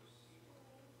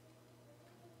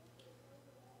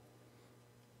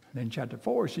 Then chapter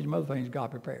 4, we see some other things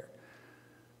God prepared.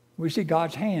 We see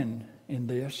God's hand in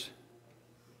this.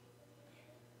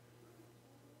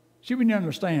 See, we need to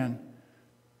understand,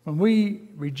 when we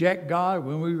reject God,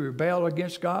 when we rebel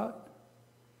against God,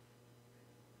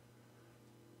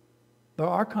 there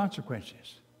are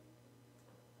consequences.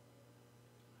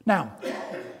 Now,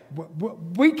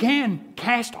 we can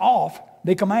cast off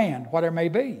the command, whatever it may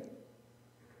be.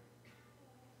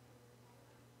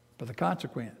 But the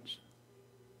consequence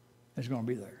is going to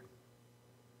be there.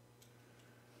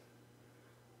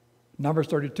 Numbers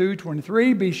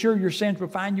 32:23, be sure your sins will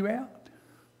find you out.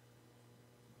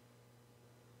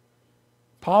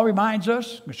 Paul reminds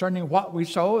us concerning what we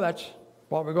sow, that's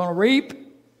what we're going to reap.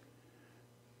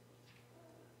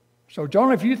 So,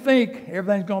 Jonah, if you think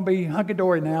everything's going to be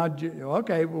hunky-dory now,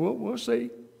 okay, we'll see.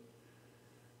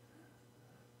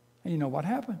 And you know what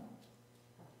happened?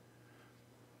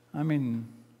 I mean,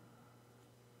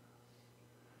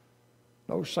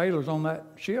 those sailors on that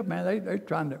ship, man, they're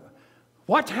trying to...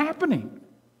 What's happening?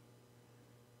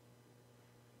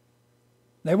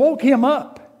 They woke him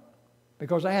up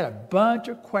because they had a bunch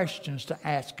of questions to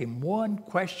ask him, one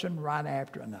question right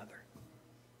after another.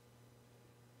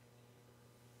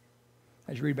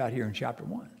 As you read about here in chapter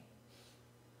 1.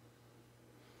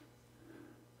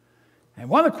 And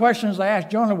one of the questions they asked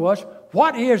Jonah was,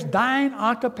 what is thine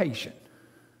occupation?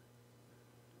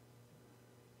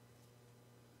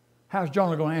 How's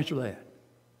Jonah going to answer that?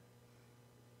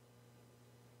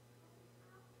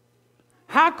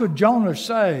 How could Jonah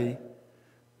say,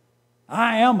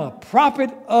 I am a prophet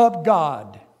of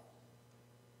God?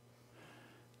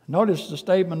 Notice the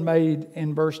statement made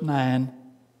in verse 9.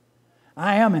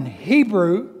 I am in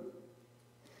Hebrew,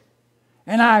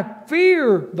 and I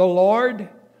fear the Lord,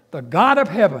 the God of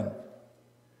heaven,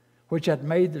 which hath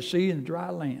made the sea and the dry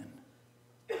land.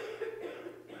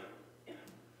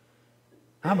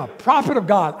 I'm a prophet of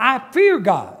God. I fear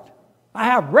God. I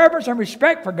have reverence and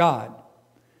respect for God.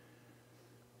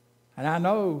 And I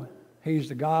know He's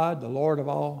the God, the Lord of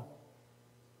all.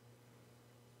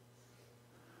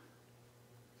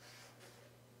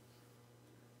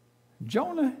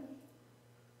 Jonah,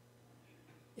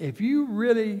 if you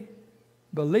really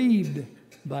believed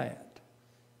that,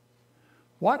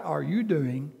 what are you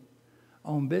doing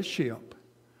on this ship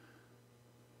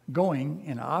going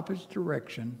in the opposite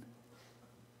direction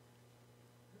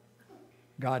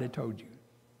God had told you?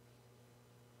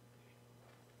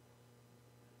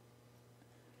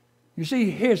 You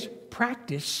see, his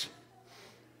practice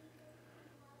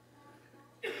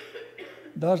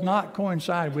does not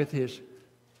coincide with his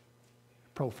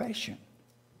profession,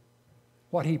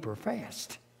 what he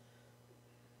professed.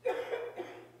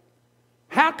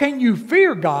 How can you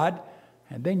fear God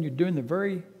and then you're doing the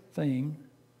very thing,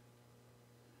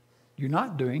 you're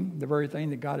not doing the very thing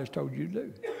that God has told you to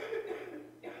do?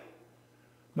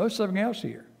 Notice something else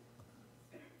here.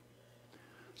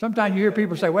 Sometimes you hear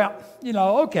people say, well,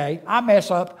 okay, I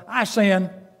mess up, I sin,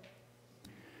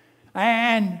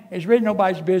 and it's really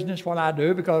nobody's business what I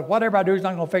do because whatever I do is not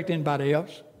going to affect anybody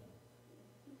else.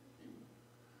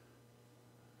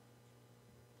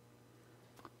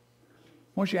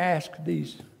 Once you ask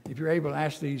these, if you're able to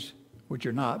ask these, which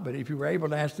you're not, but if you were able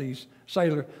to ask these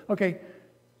sailors, okay,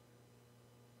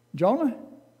 Jonah,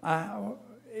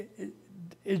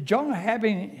 is Jonah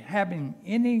having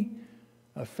any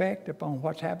effect upon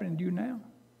what's happening to you now?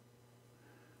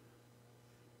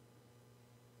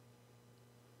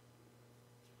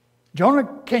 Jonah,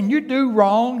 can you do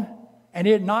wrong and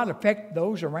it not affect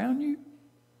those around you?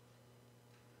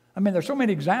 I mean, there's so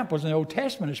many examples in the Old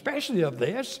Testament, especially of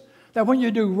this, that when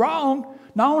you do wrong,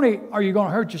 not only are you going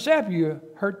to hurt yourself, you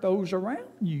hurt those around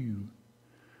you.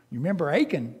 You remember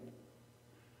Achan,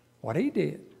 what he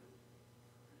did.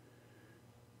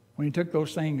 when he took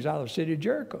those things out of the city of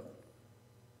Jericho.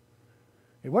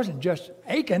 It wasn't just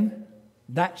Achan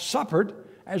that suffered.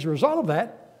 As a result of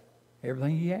that,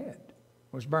 everything he had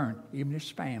was burned, even his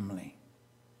family.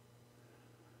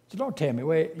 So don't tell me,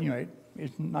 well,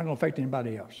 it's not going to affect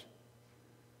anybody else.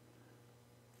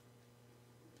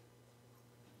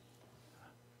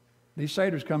 These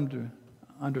sailors come to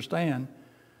understand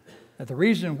that the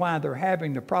reason why they're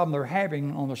having the problem they're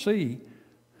having on the sea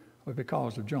was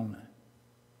because of Jonah.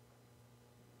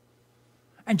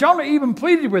 And Jonah even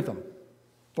pleaded with them,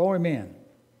 throw him in.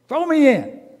 Throw me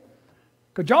in.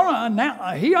 Because Jonah,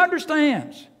 now, he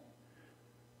understands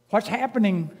what's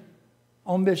happening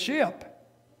on this ship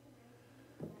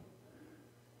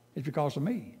is because of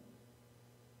me.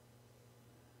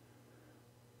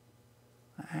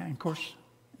 And of course,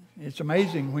 it's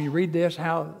amazing when you read this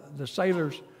how the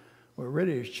sailors were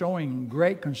really showing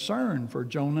great concern for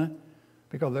Jonah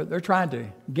because they're trying to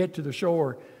get to the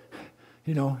shore,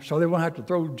 so they won't have to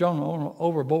throw Jonah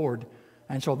overboard.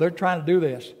 And so they're trying to do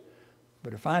this.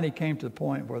 But it finally came to the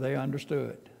point where they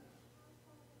understood.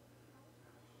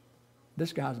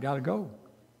 This guy's got to go.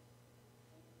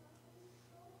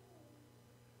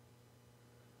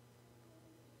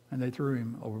 And they threw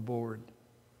him overboard.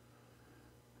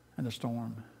 And the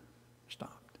storm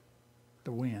stopped.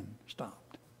 The wind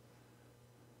stopped.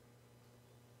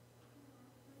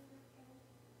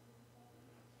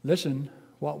 Listen,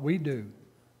 what we do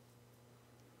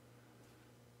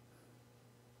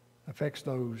affects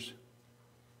those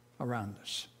around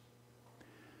us.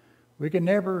 We can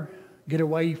never get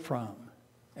away from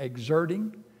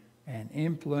exerting an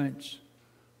influence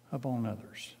upon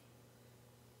others.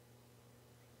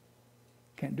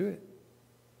 Can't do it.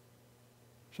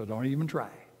 So don't even try.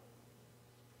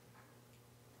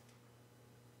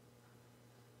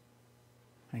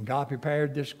 And God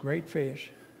prepared this great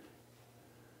fish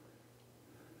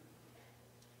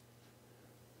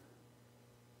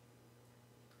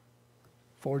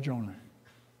for Jonah.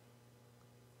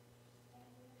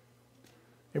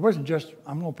 It wasn't just,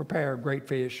 I'm going to prepare a great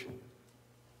fish.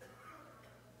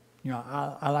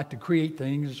 I like to create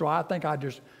things, so I think I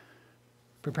just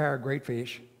prepare a great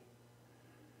fish.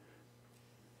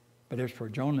 But it's for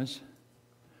Jonah's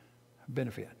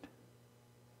benefit.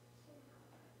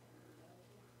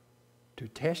 To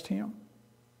test him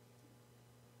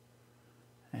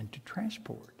and to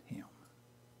transport him.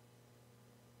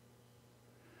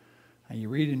 And you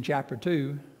read in chapter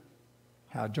 2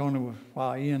 how Jonah was,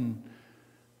 while in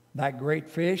that great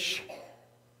fish,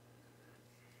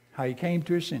 how he came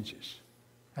to his senses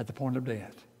at the point of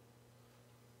death.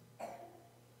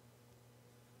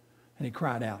 And he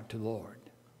cried out to the Lord.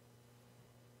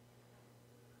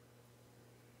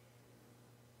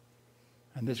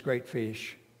 And this great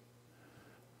fish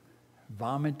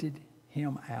vomited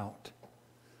him out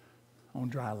on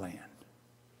dry land.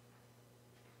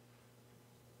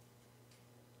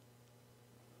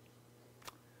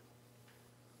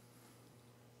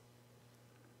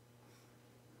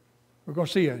 We're going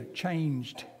to see a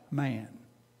changed man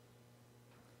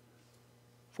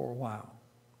for a while.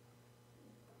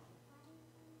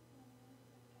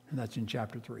 And that's in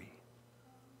chapter 3.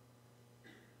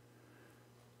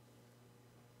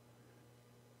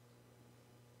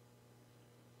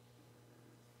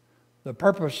 The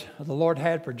purpose the Lord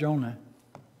had for Jonah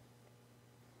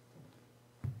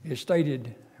is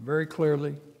stated very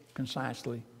clearly,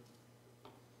 concisely.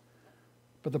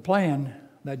 But the plan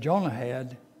that Jonah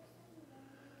had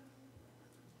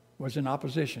was in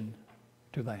opposition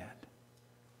to that.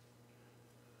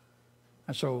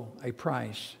 And so a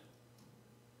price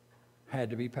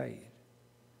had to be paid.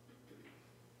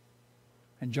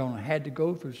 And Jonah had to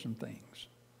go through some things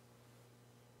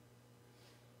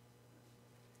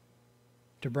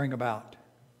to bring about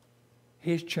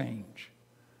his change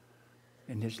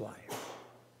in his life.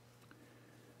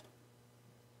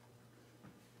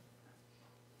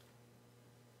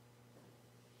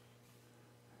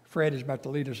 Fred is about to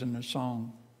lead us in this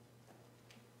song.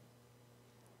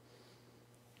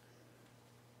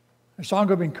 A song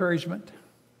of encouragement,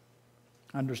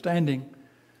 understanding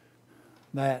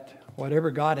that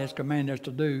whatever God has commanded us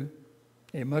to do,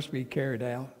 it must be carried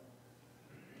out.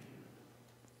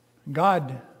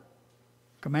 God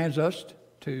commands us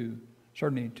to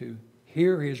certainly to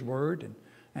hear His word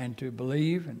and to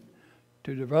believe and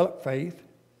to develop faith,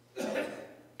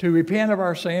 to repent of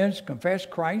our sins, confess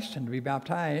Christ, and to be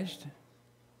baptized.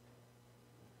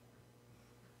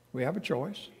 We have a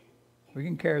choice. We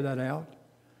can carry that out,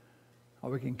 or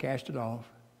we can cast it off.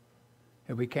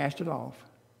 If we cast it off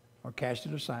or cast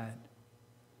it aside,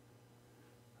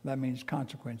 that means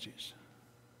consequences.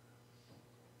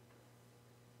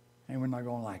 And we're not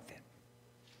going to like that.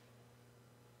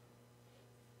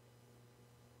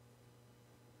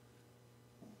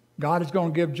 God is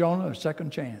going to give Jonah a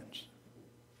second chance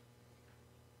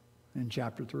in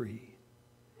chapter 3.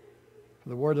 For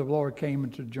the word of the Lord came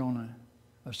unto Jonah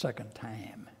a second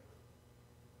time.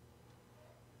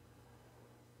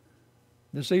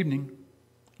 This evening,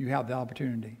 you have the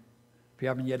opportunity, if you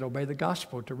haven't yet obeyed the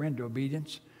gospel, to render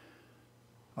obedience.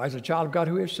 As a child of God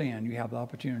who has sinned, you have the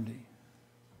opportunity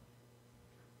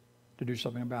to do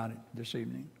something about it this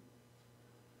evening.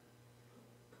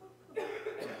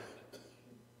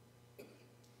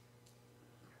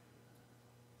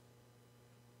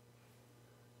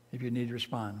 If you need to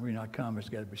respond, we not come as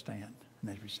together we stand and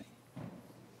as we sing.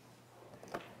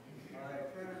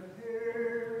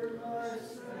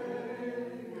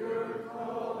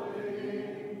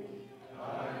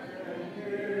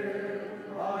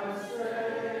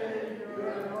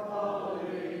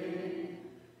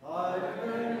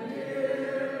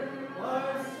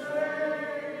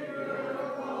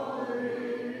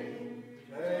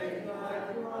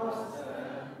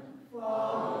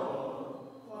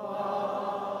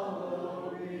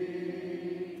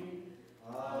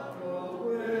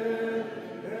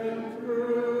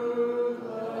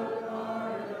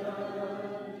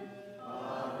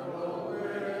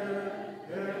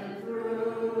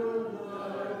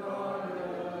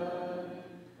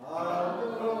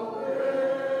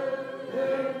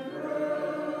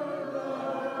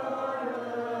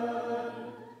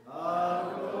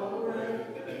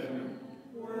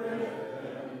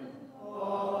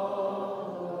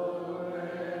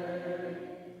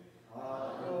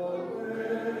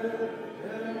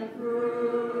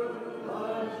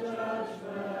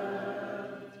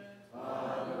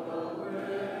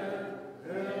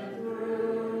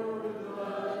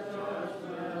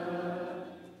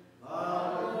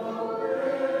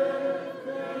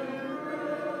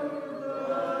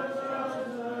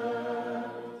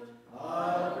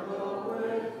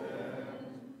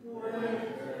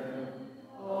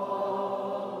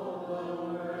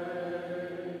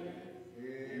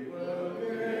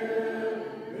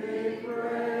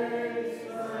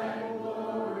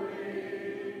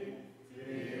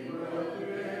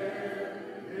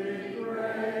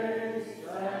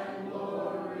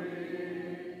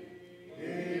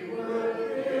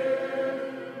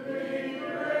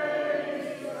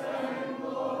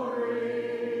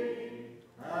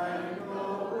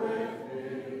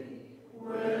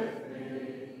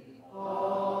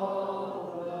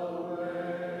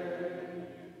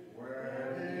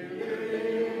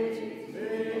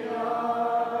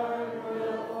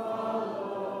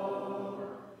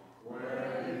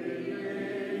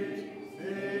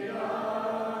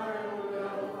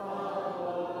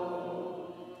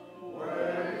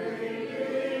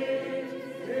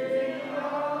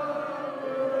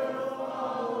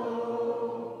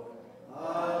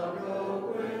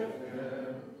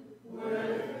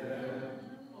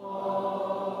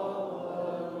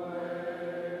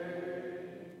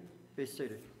 Be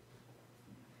seated.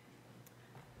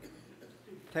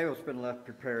 Table's been left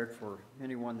prepared for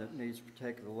anyone that needs to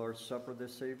partake of the Lord's Supper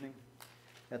this evening.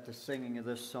 At the singing of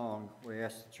this song, we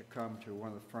ask that you come to one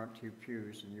of the front two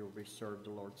pews and you will be served the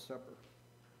Lord's Supper.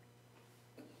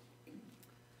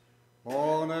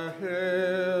 On a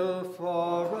hill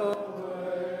far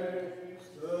away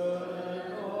stood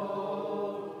an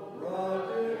old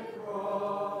rugged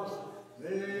cross,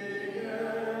 the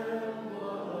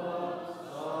emblem of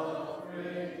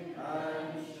suffering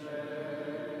and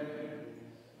shame.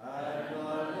 And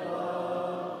I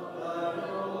love that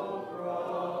old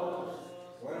cross,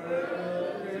 where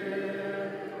the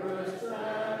dearest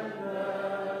and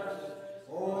best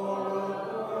o'er a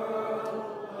world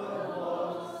of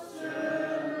lost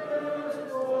sinners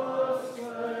was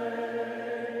slain.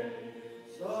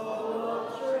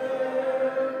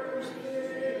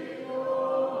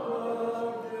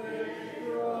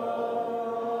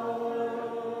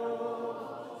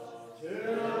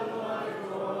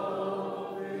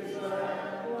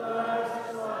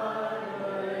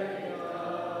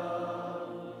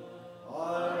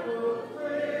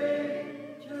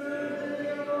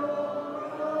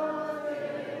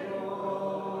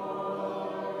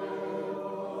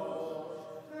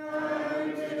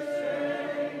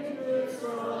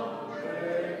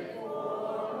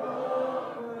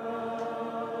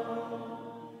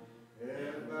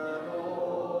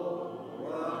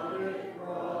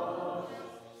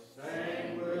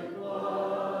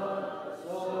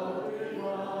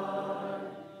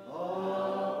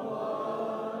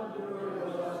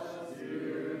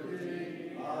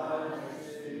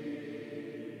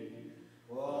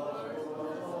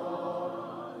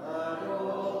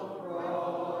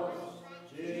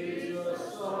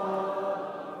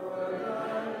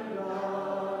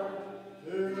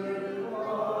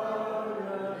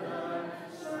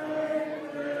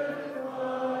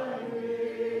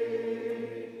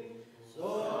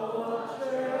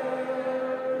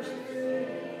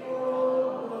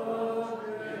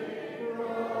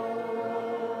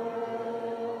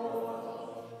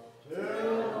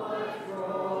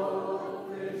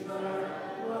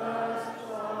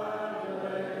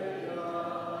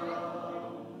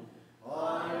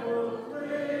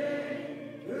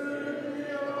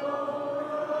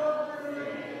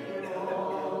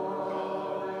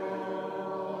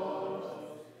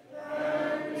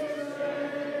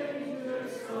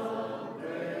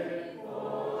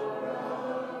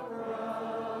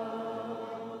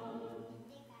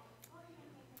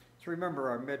 So remember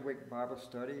our midweek Bible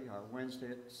study, Wednesday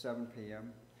at 7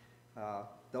 p.m.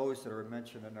 Those that are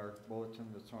mentioned in our bulletin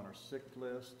that's on our sick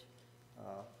list,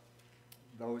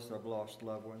 those that have lost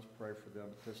loved ones, pray for them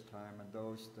at this time, and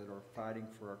those that are fighting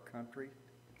for our country.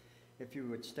 If you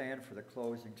would stand for the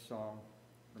closing song,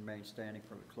 remain standing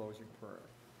for the closing prayer.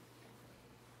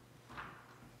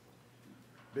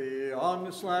 Beyond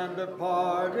this land of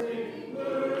parting,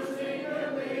 losing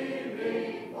and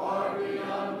leaving, far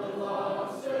beyond the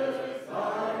losses,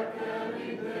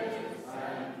 darkening this,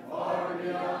 and far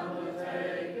beyond the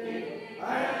taking,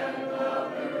 and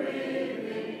the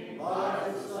bereaving,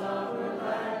 lies the summer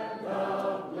land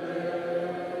of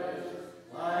bliss.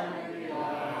 Land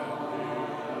beyond,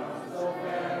 so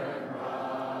fair and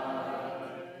bright,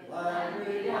 land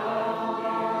beyond,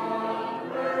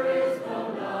 where is no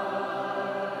night.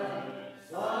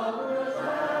 Summer's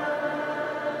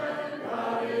land,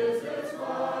 God is its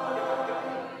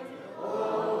light.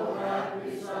 Oh,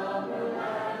 happy summer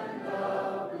land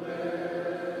of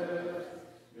bliss.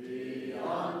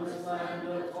 Beyond this land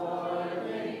of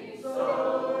toiling,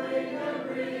 sowing and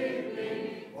reaping,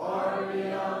 far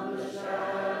beyond the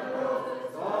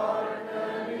shadows,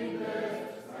 darkening this,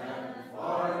 and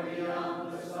far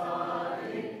beyond the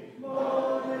sighing,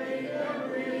 moaning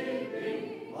and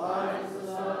reaping, lies the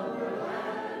summer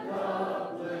land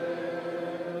of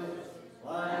bliss.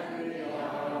 Land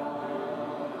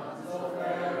beyond, so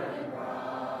fair and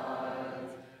bright,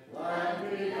 land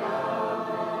beyond,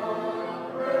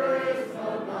 where is no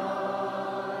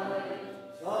night.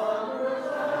 Summer's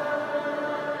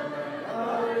land,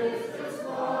 God is its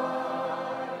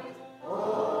light.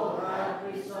 Oh,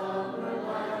 happy summer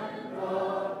land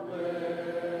of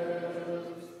bliss.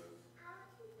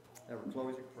 Have a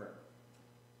closing prayer.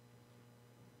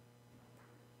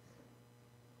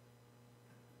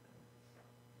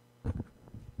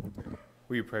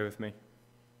 Will you pray with me?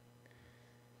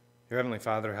 Dear Heavenly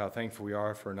Father, how thankful we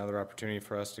are for another opportunity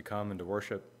for us to come and to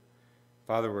worship.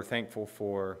 Father, we're thankful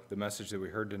for the message that we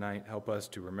heard tonight. Help us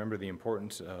to remember the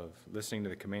importance of listening to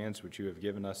the commands which you have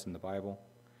given us in the Bible.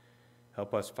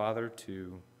 Help us, Father,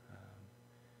 to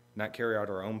not carry out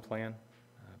our own plan,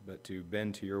 but to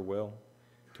bend to your will,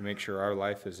 to make sure our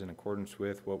life is in accordance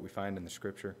with what we find in the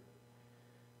Scripture.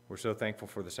 We're so thankful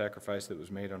for the sacrifice that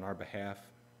was made on our behalf,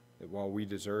 that while we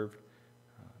deserved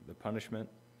the punishment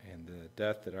and the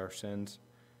death that our sins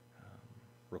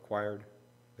required,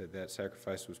 that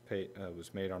sacrifice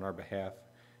was made on our behalf,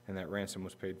 and that ransom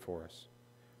was paid for us.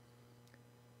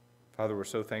 Father, we're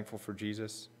so thankful for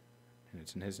Jesus, and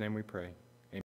it's in his name we pray.